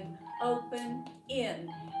 open, open, in,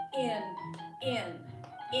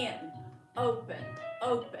 open,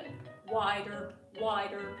 open. Wider,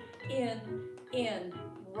 wider, in,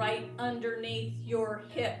 right underneath your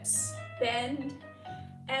hips. Bend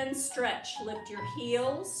and stretch. Lift your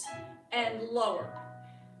heels and lower.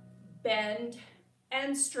 Bend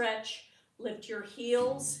and stretch. Lift your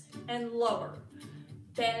heels and lower.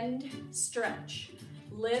 Bend, stretch.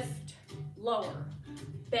 Lift, lower.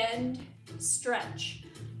 Bend, stretch.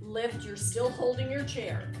 Lift, you're still holding your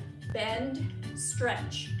chair. Bend,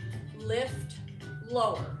 stretch. Lift,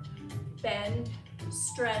 lower. Bend,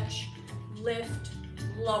 stretch, lift,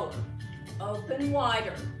 lower. Open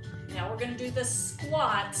wider. Now we're going to do the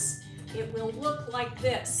squats. It will look like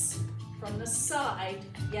this from the side.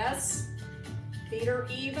 Yes? Feet are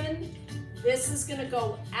even. This is going to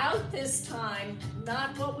go out this time,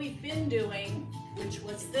 not what we've been doing, which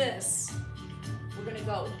was this. We're going to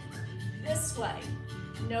go this way.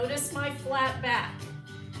 Notice my flat back.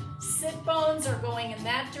 Sit bones are going in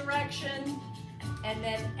that direction. And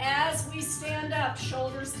then as we stand up,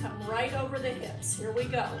 shoulders come right over the hips. Here we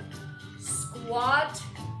go. Squat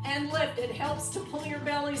and lift. It helps to pull your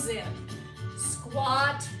bellies in.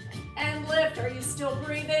 Squat and lift. Are you still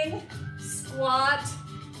breathing? Squat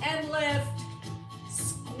and lift.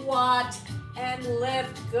 Squat and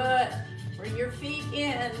lift. Good. Bring your feet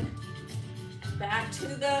in. Back to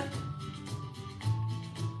the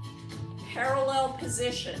parallel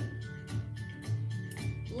position.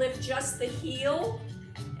 Lift just the heel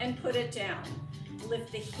and put it down.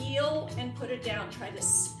 Lift the heel and put it down. Try to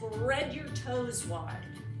spread your toes wide.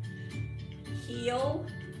 Heel,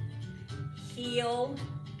 heel,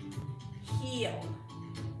 heel.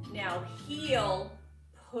 Now heel,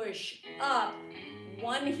 push up.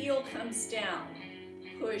 One heel comes down.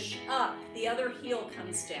 Push up. The other heel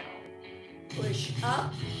comes down. Push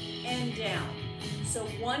up and down. So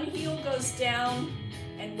one heel goes down,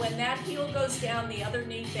 and when that heel goes down, the other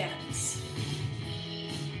knee bends.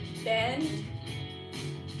 Bend,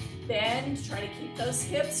 bend. Try to keep those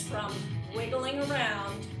hips from wiggling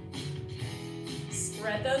around.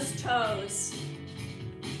 Spread those toes.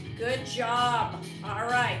 Good job. All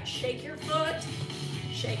right, shake your foot,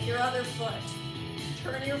 shake your other foot.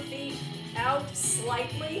 Turn your feet out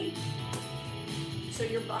slightly so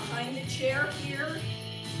you're behind the chair here.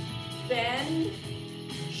 Bend,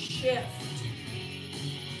 shift,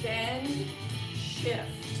 bend,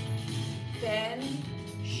 shift, bend,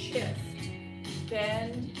 shift,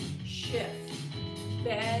 bend, shift,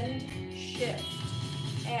 bend, shift,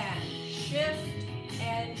 and shift,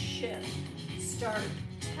 and shift. Start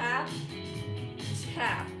tap,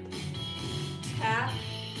 tap, tap,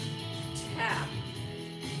 tap.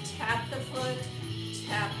 Tap the foot,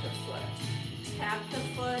 tap the foot, tap the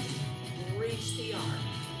foot, reach the arm.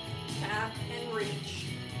 Tap and reach.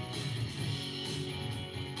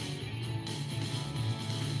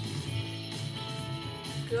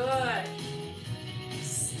 Good.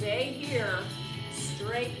 Stay here,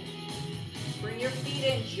 straighten. Bring your feet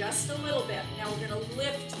in just a little bit. Now we're going to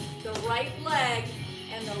lift the right leg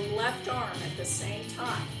and the left arm at the same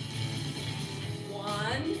time.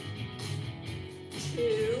 1,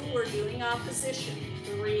 2, we're doing opposition.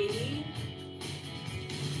 3,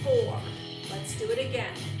 4. Let's do it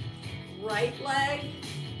again. Right leg,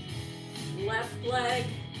 left leg,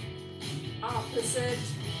 opposite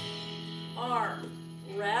arm.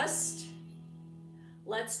 Rest.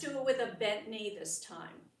 Let's do it with a bent knee this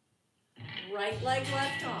time. Right leg,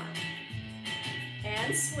 left arm.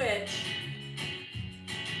 And switch.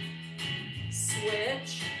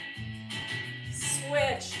 Switch.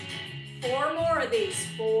 Switch. 4 more of these.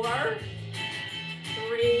 4,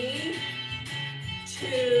 3,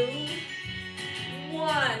 2,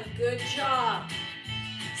 1. Good job.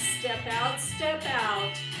 Step out, step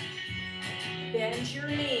out. Bend your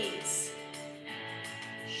knees.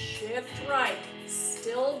 Shift right.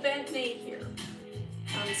 Still bent knee here.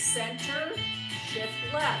 Come center, shift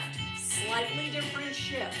left. Slightly different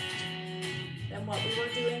shift than what we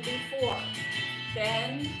were doing before.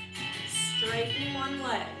 Bend, straighten one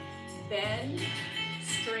leg. Bend,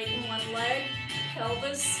 straighten one leg.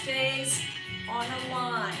 Pelvis stays on a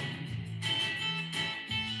line.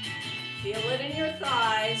 Feel it in your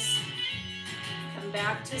thighs. Come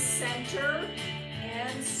back to center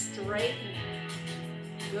and straighten.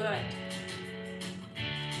 Good.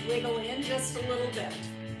 Wiggle in just a little bit.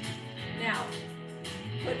 Now,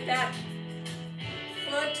 put that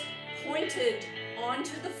foot pointed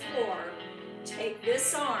onto the floor. Take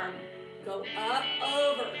this arm, go up,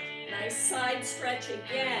 over. Nice side stretch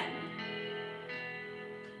again.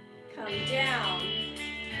 Come down.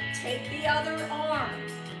 Take the other arm.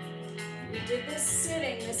 We did this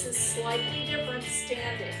sitting. This is slightly different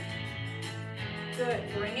standing. Good.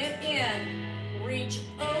 Bring it in. Reach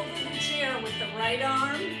over the chair with the right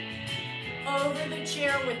arm. Over the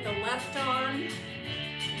chair with the left arm.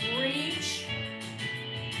 Reach.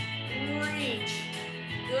 Reach.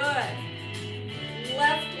 Good.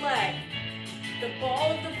 Left leg. The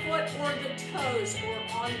ball of the foot or the toes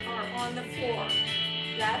are on the floor.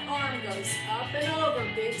 That arm goes up and over.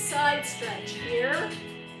 Big side stretch here.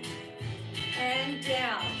 And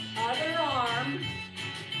down. Other arm.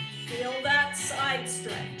 Feel that side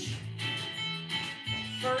stretch.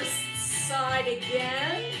 First side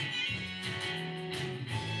again.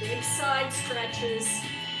 Big side stretches.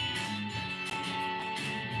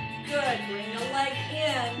 Good. Bring the leg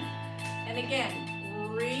in. And again,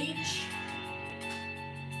 reach.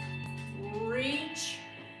 Reach.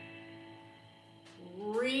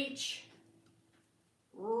 Reach.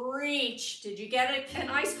 Reach. Did you get an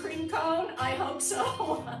ice cream cone? I hope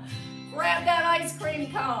so. Grab that ice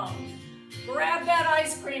cream cone. Grab that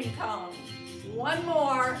ice cream cone. One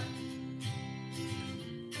more.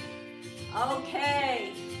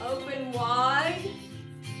 Okay. Open wide.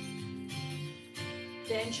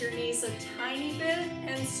 Bend your knees a tiny bit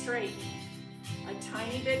and straighten. A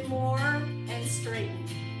tiny bit more and straighten.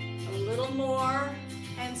 A little more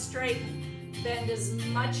and straighten. Bend as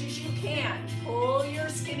much as you can. Pull your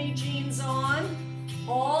skinny jeans on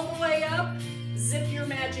all the way up. Zip your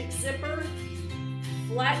magic zipper.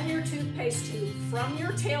 Flatten your toothpaste tube from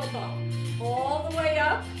your tailbone all the way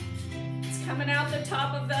up. It's coming out the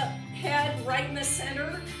top of the head, right in the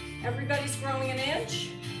center. Everybody's growing an inch.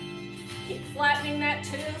 Keep flattening that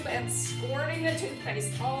tube and squirting the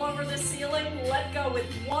toothpaste all over the ceiling. Let go with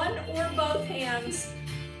one or both hands.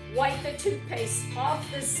 Wipe the toothpaste off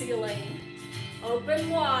the ceiling. Open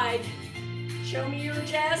wide. Show me your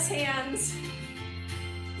jazz hands.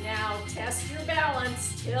 Now test your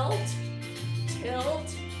balance. Tilt,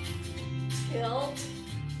 tilt, tilt,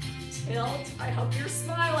 tilt. I hope you're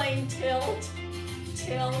smiling. Tilt,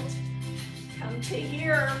 tilt. Come to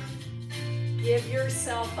here. Give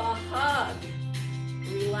yourself a hug.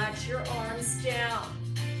 Relax your arms down.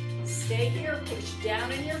 Stay here, push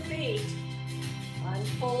down in your feet.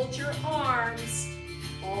 Unfold your arms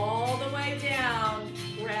all the way down.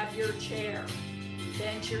 Grab your chair.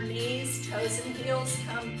 Bend your knees, toes and heels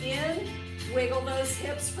come in. Wiggle those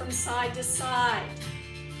hips from side to side.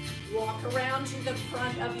 Walk around to the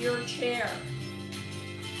front of your chair.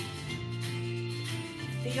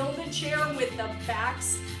 Feel the chair with the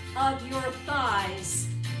backs of your thighs.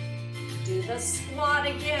 Do the squat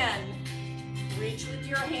again. Reach with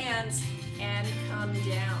your hands and come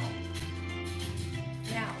down.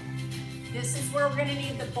 Now, this is where we're going to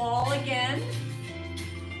need the ball again.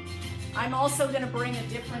 I'm also going to bring a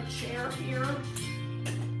different chair here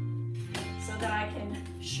so that I can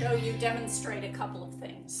show you, demonstrate a couple of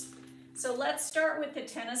things. So let's start with the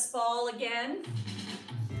tennis ball again.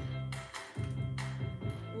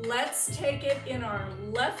 Let's take it in our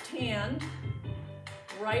left hand.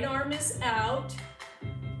 Right arm is out.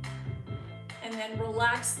 And then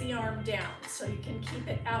relax the arm down. So you can keep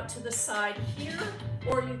it out to the side here,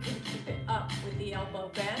 or you can keep it up with the elbow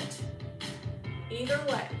bent. Either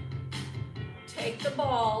way, take the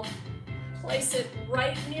ball, place it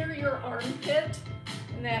right near your armpit,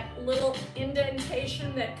 in that little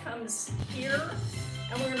indentation that comes here,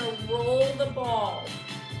 and we're gonna roll the ball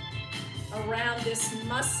around this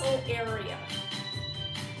muscle area.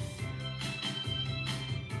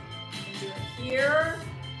 You can do it here,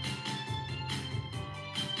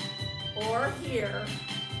 or here.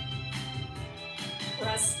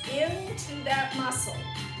 Press into that muscle.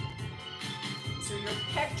 These are your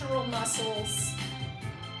pectoral muscles.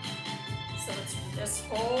 So it's this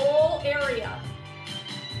whole area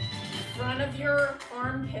in front of your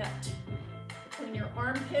armpit, between your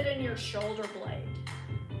armpit and your shoulder blade.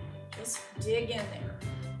 Just dig in there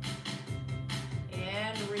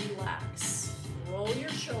and relax. Roll your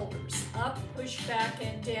shoulders up, push back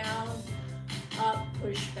and down, up,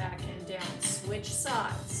 push back and down. Switch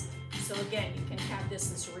sides. So again, you can have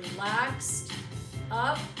this as relaxed,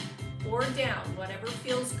 up or down, whatever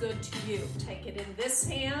feels good to you. Take it in this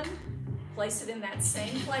hand, place it in that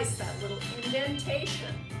same place, that little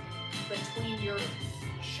indentation between your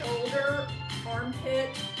shoulder, armpit,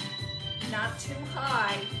 not too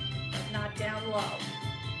high, but not down low.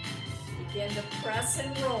 Begin to press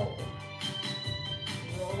and roll,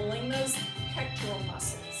 rolling those pectoral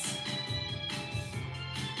muscles.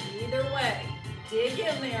 Either way, dig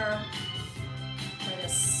in there, try to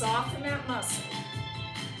soften that muscle.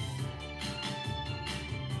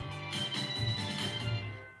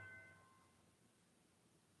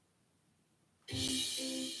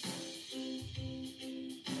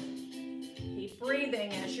 Keep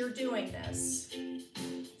breathing as you're doing this.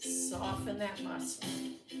 Soften that muscle.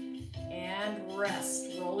 And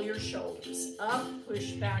rest. Roll your shoulders up,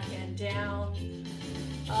 push back and down.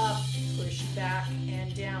 Up, push back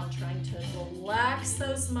and down, trying to relax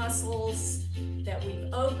those muscles that we've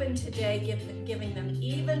opened today, giving them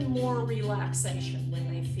even more relaxation when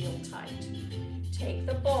they feel tight. Take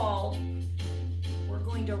the ball, we're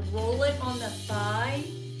going to roll it on the thigh,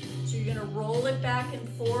 so you're going to roll it back and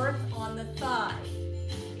forth on the thigh.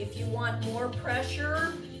 If you want more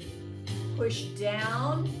pressure, push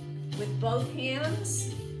down with both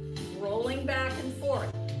hands, rolling back and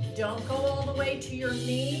forth. Don't go all the way to your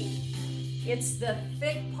knee. It's the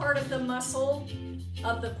thick part of the muscle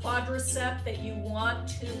of the quadricep that you want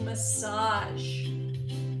to massage.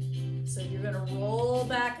 So you're going to roll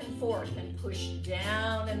back and forth and push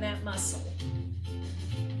down in that muscle.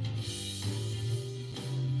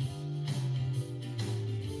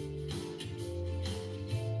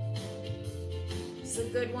 It's a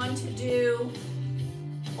good one to do.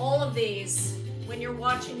 All of these when you're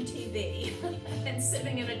watching TV and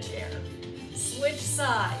sitting in a chair. Switch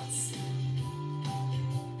sides.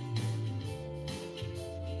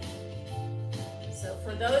 So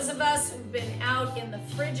for those of us who've been out in the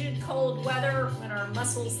frigid cold weather when our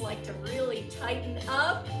muscles like to really tighten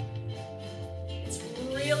up, it's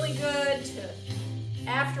really good to,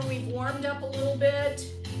 after we've warmed up a little bit,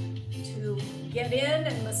 to get in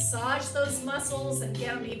and massage those muscles and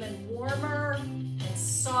get them even warmer and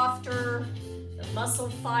softer. The muscle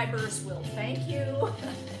fibers will thank you.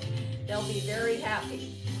 They'll be very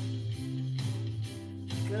happy.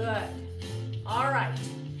 Good. All right.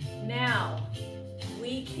 Now,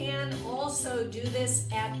 we can also do this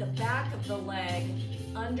at the back of the leg,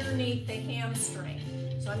 underneath the hamstring.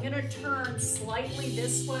 So I'm going to turn slightly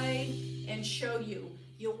this way and show you.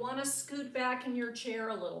 You'll want to scoot back in your chair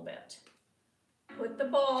a little bit. Put the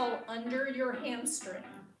ball under your hamstring.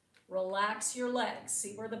 Relax your legs.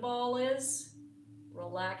 See where the ball is?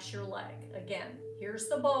 Relax your leg. Again, here's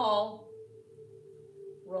the ball.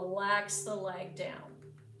 Relax the leg down.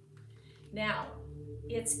 Now,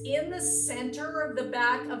 it's in the center of the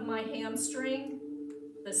back of my hamstring,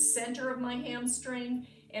 the center of my hamstring,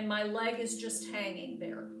 and my leg is just hanging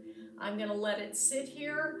there. I'm gonna let it sit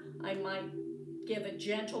here. I might give a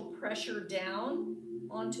gentle pressure down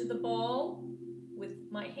onto the ball with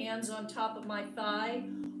my hands on top of my thigh,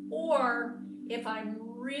 or if I'm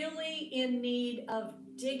really in need of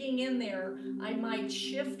digging in there, I might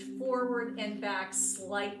shift forward and back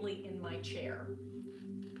slightly in my chair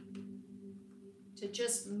to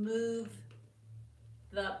just move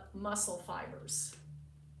the muscle fibers.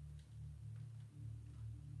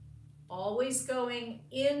 Always going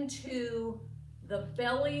into the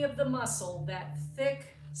belly of the muscle, that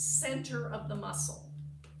thick center of the muscle.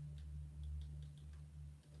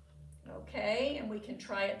 Okay, and we can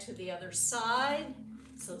try it to the other side.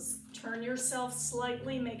 So turn yourself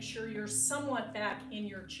slightly, make sure you're somewhat back in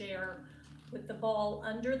your chair with the ball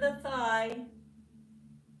under the thigh,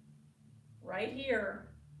 right here.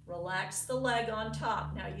 Relax the leg on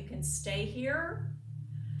top. Now you can stay here.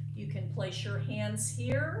 You can place your hands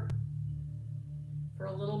here for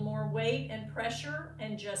a little more weight and pressure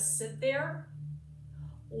and just sit there.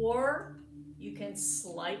 Or you can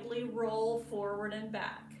slightly roll forward and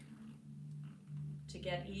back to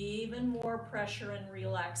get even more pressure and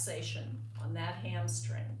relaxation on that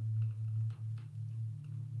hamstring.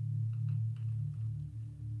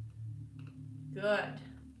 Good.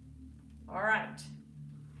 All right.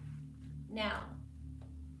 Now,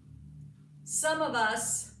 some of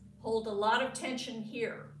us hold a lot of tension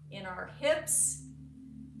here in our hips,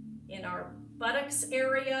 in our buttocks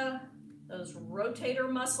area, those rotator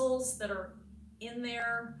muscles that are in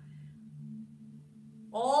there.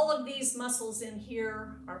 All of these muscles in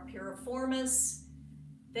here are piriformis.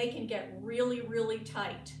 They can get really, really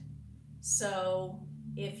tight. So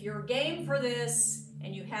if you're game for this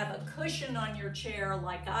and you have a cushion on your chair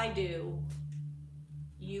like I do,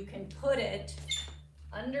 you can put it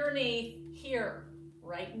underneath here,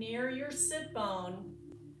 right near your sit bone,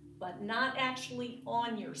 but not actually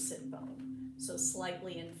on your sit bone. So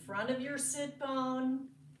slightly in front of your sit bone,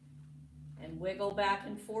 and wiggle back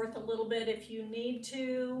and forth a little bit if you need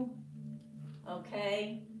to,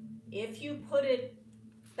 okay? If you put it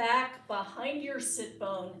back behind your sit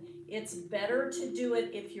bone, it's better to do it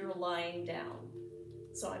if you're lying down.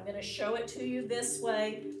 So I'm gonna show it to you this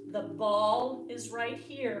way. The ball is right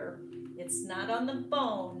here. It's not on the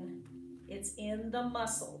bone, it's in the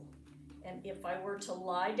muscle. And if I were to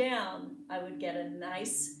lie down, I would get a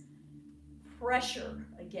nice pressure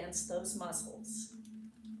against those muscles.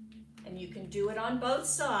 And you can do it on both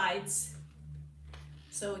sides.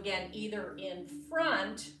 So again, either in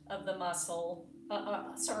front of the muscle,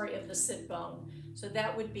 of the sit bone. So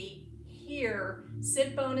that would be here,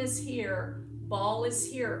 sit bone is here, ball is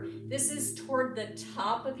here. This is toward the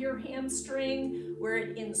top of your hamstring where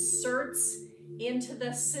it inserts into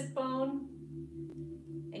the sit bone.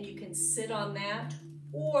 And you can sit on that.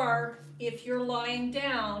 Or if you're lying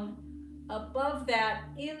down, above that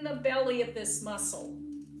in the belly of this muscle.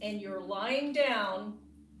 And you're lying down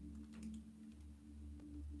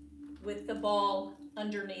with the ball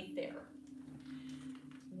underneath there.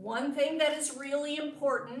 One thing that is really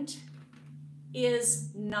important is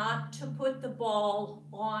not to put the ball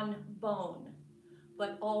on bone,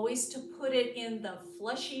 but always to put it in the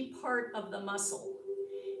fleshy part of the muscle.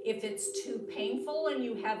 If it's too painful and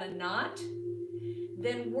you have a knot,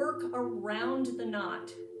 then work around the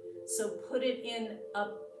knot. So put it in a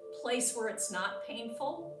place where it's not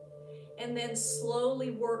painful, and then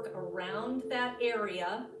slowly work around that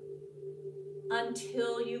area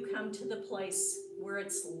until you come to the place where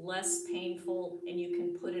it's less painful and you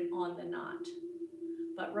can put it on the knot.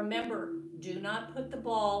 But remember, do not put the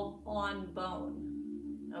ball on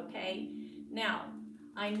bone, okay? Now,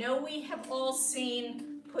 I know we have all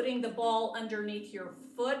seen putting the ball underneath your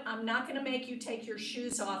foot. I'm not gonna make you take your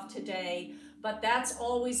shoes off today, but that's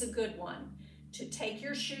always a good one, to take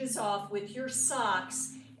your shoes off with your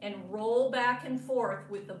socks and roll back and forth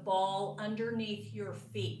with the ball underneath your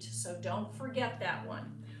feet. So don't forget that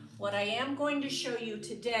one. What I am going to show you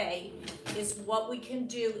today is what we can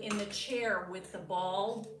do in the chair with the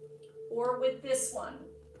ball or with this one.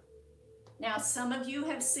 Now, some of you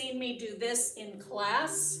have seen me do this in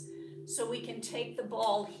class. So we can take the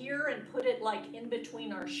ball here and put it like in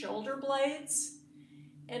between our shoulder blades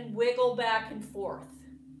and wiggle back and forth.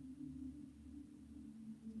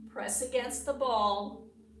 Press against the ball.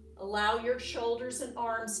 Allow your shoulders and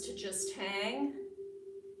arms to just hang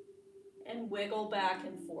and wiggle back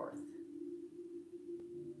and forth.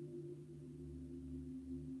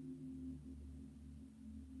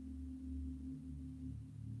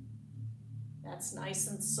 That's nice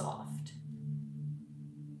and soft.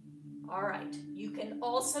 All right, you can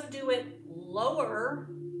also do it lower,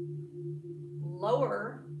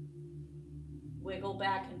 wiggle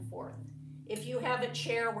back and forth. If you have a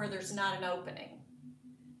chair where there's not an opening,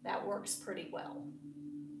 that works pretty well.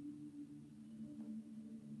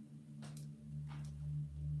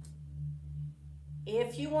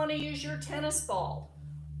 If you want to use your tennis ball,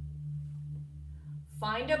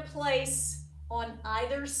 find a place on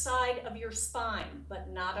either side of your spine,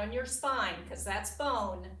 but not on your spine because that's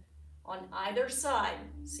bone. On either side.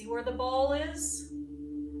 See where the ball is?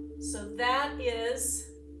 So that is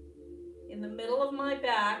in the middle of my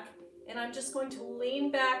back, and I'm just going to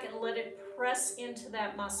lean back and let it press into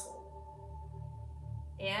that muscle.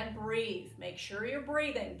 And breathe. Make sure you're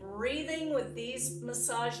breathing. Breathing with these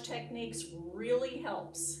massage techniques really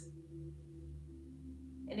helps.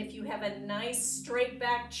 And if you have a nice straight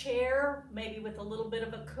back chair, maybe with a little bit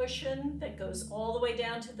of a cushion that goes all the way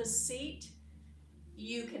down to the seat,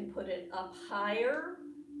 you can put it up higher,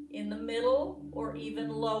 in the middle, or even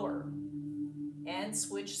lower. And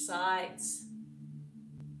switch sides.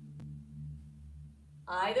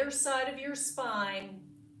 Either side of your spine,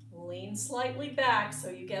 lean slightly back so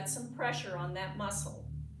you get some pressure on that muscle.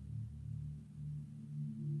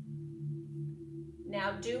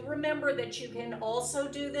 Now do remember that you can also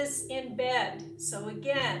do this in bed. So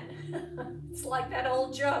again, it's like that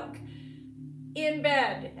old joke, in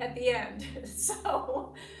bed at the end.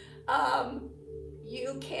 So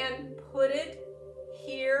you can put it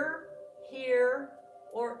here, here,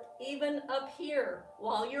 or even up here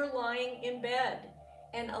while you're lying in bed,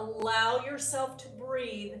 and allow yourself to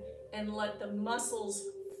breathe and let the muscles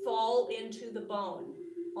fall into the bone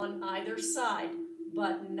on either side,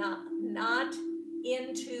 but not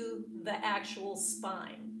into the actual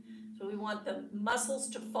spine. So we want the muscles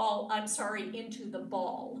to fall, into the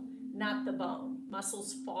ball, not the bone.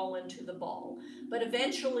 Muscles fall into the ball. But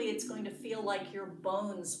eventually it's going to feel like your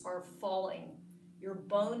bones are falling. Your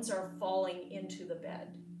bones are falling into the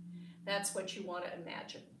bed. That's what you want to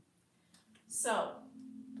imagine. So,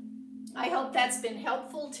 I hope that's been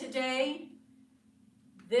helpful today.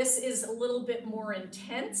 This is a little bit more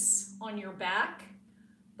intense on your back,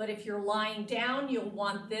 but if you're lying down, you'll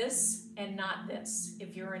want this and not this.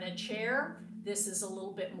 If you're in a chair, this is a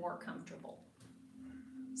little bit more comfortable.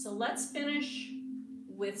 So let's finish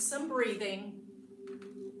with some breathing.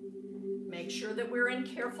 Make sure that we're in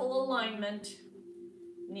careful alignment.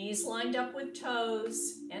 Knees lined up with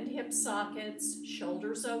toes and hip sockets,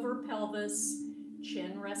 shoulders over pelvis,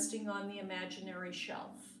 chin resting on the imaginary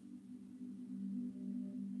shelf.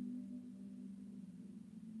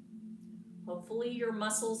 Hopefully your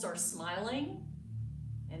muscles are smiling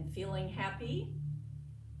and feeling happy.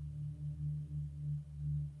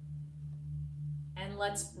 And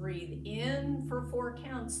let's breathe in for 4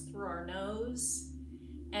 counts through our nose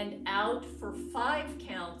and out for 5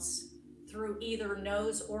 counts through either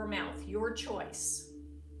nose or mouth, your choice.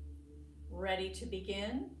 Ready to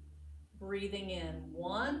begin? Breathing in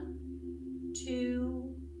 1,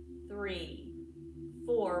 2, 3,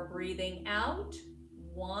 4. Breathing out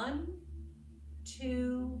 1,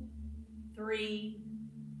 2, 3,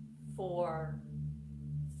 4,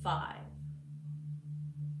 5.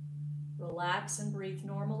 Relax and breathe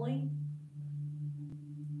normally.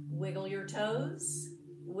 Wiggle your toes,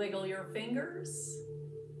 wiggle your fingers,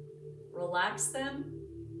 relax them.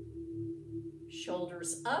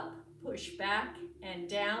 Shoulders up, push back and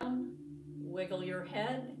down. Wiggle your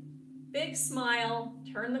head. Big smile.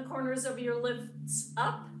 Turn the corners of your lips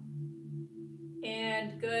up.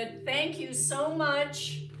 And good. Thank you so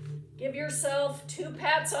much. Give yourself 2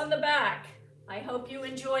 pats on the back. I hope you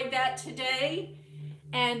enjoyed that today.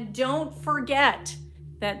 And don't forget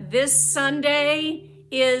that this Sunday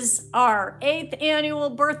is our 8th annual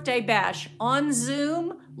birthday bash on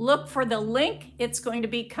Zoom. Look for the link. It's going to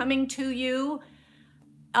be coming to you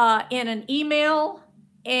in an email.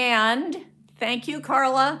 And thank you,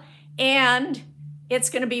 Carla. And it's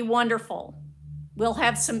going to be wonderful. We'll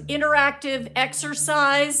have some interactive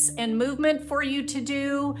exercise and movement for you to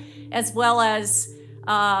do, as well as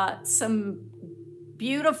some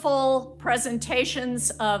beautiful presentations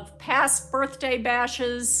of past birthday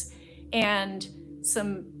bashes and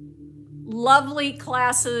some lovely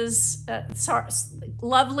classes, that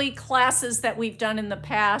we've done in the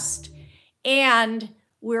past. And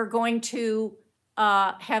we're going to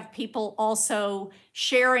have people also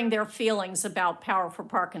sharing their feelings about Power for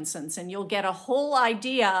Parkinson's, and you'll get a whole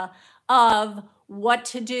idea of what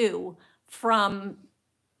to do from,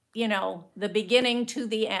 you know, the beginning to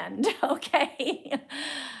the end, okay?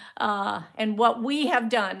 And what we have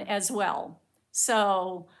done as well.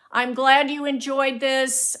 So I'm glad you enjoyed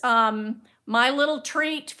this. my little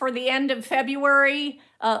treat for the end of February,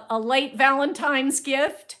 a late Valentine's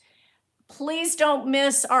gift. Please don't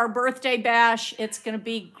miss our birthday bash. It's going to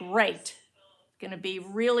be great. It's going to be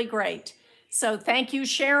really great. So thank you,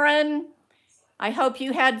 Sharon. I hope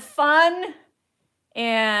you had fun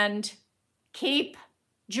and keep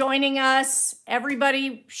joining us.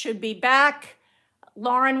 Everybody should be back.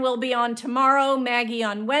 Lauren will be on tomorrow, Maggie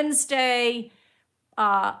on Wednesday.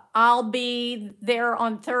 I'll be there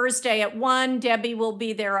on Thursday at 1. Debbie will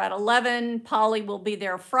be there at 11. Polly will be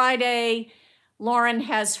there Friday. Lauren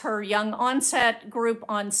has her young onset group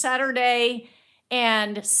on Saturday.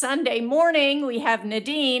 And Sunday morning, we have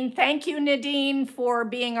Nadine. Thank you, Nadine, for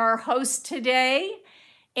being our host today.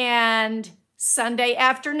 And Sunday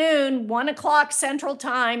afternoon, 1 o'clock Central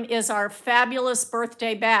Time, is our fabulous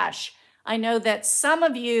birthday bash. I know that some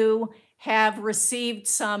of you have received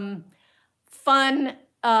some fun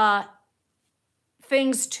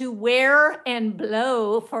things to wear and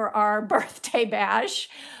blow for our birthday bash,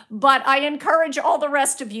 but I encourage all the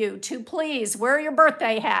rest of you to please wear your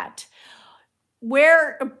birthday hat,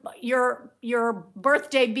 wear your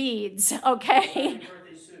birthday beads, okay?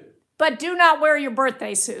 But do not wear your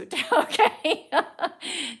birthday suit, okay?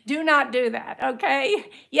 Do not do that, okay?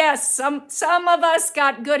 Yes, some of us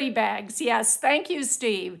got goodie bags. Yes, thank you,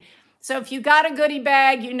 Steve. So if you got a goodie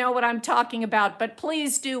bag, you know what I'm talking about, but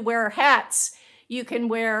please do wear hats. You can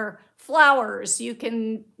wear flowers, you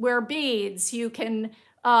can wear beads, you can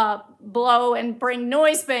blow and bring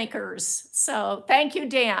noisemakers. So thank you,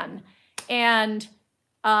 Dan. And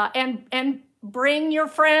bring your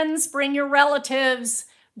friends, bring your relatives,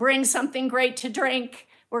 bring something great to drink.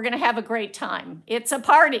 We're gonna have a great time. It's a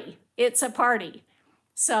party, it's a party.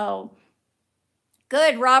 So,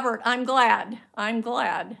 good, Robert, I'm glad.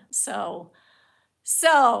 So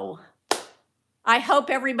I hope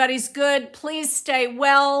everybody's good. Please stay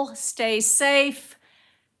well, stay safe.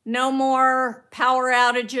 No more power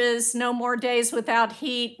outages, no more days without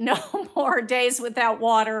heat, no more days without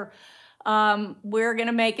water. We're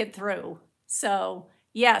gonna make it through. So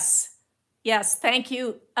yes, thank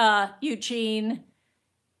you, Eugene.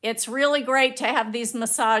 It's really great to have these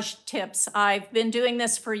massage tips. I've been doing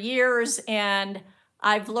this for years and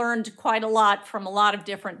I've learned quite a lot from a lot of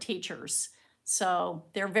different teachers. So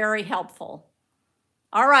they're very helpful.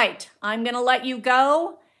 All right, I'm gonna let you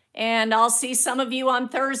go and I'll see some of you on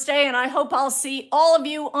Thursday and I hope I'll see all of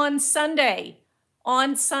you on Sunday.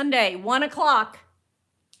 On Sunday, 1 o'clock,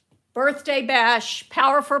 birthday bash,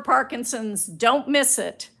 Power for Parkinson's, don't miss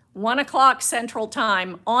it. 1 o'clock Central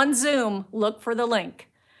Time on Zoom, look for the link.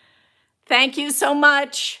 Thank you so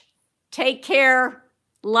much. Take care.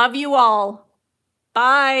 Love you all.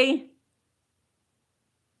 Bye.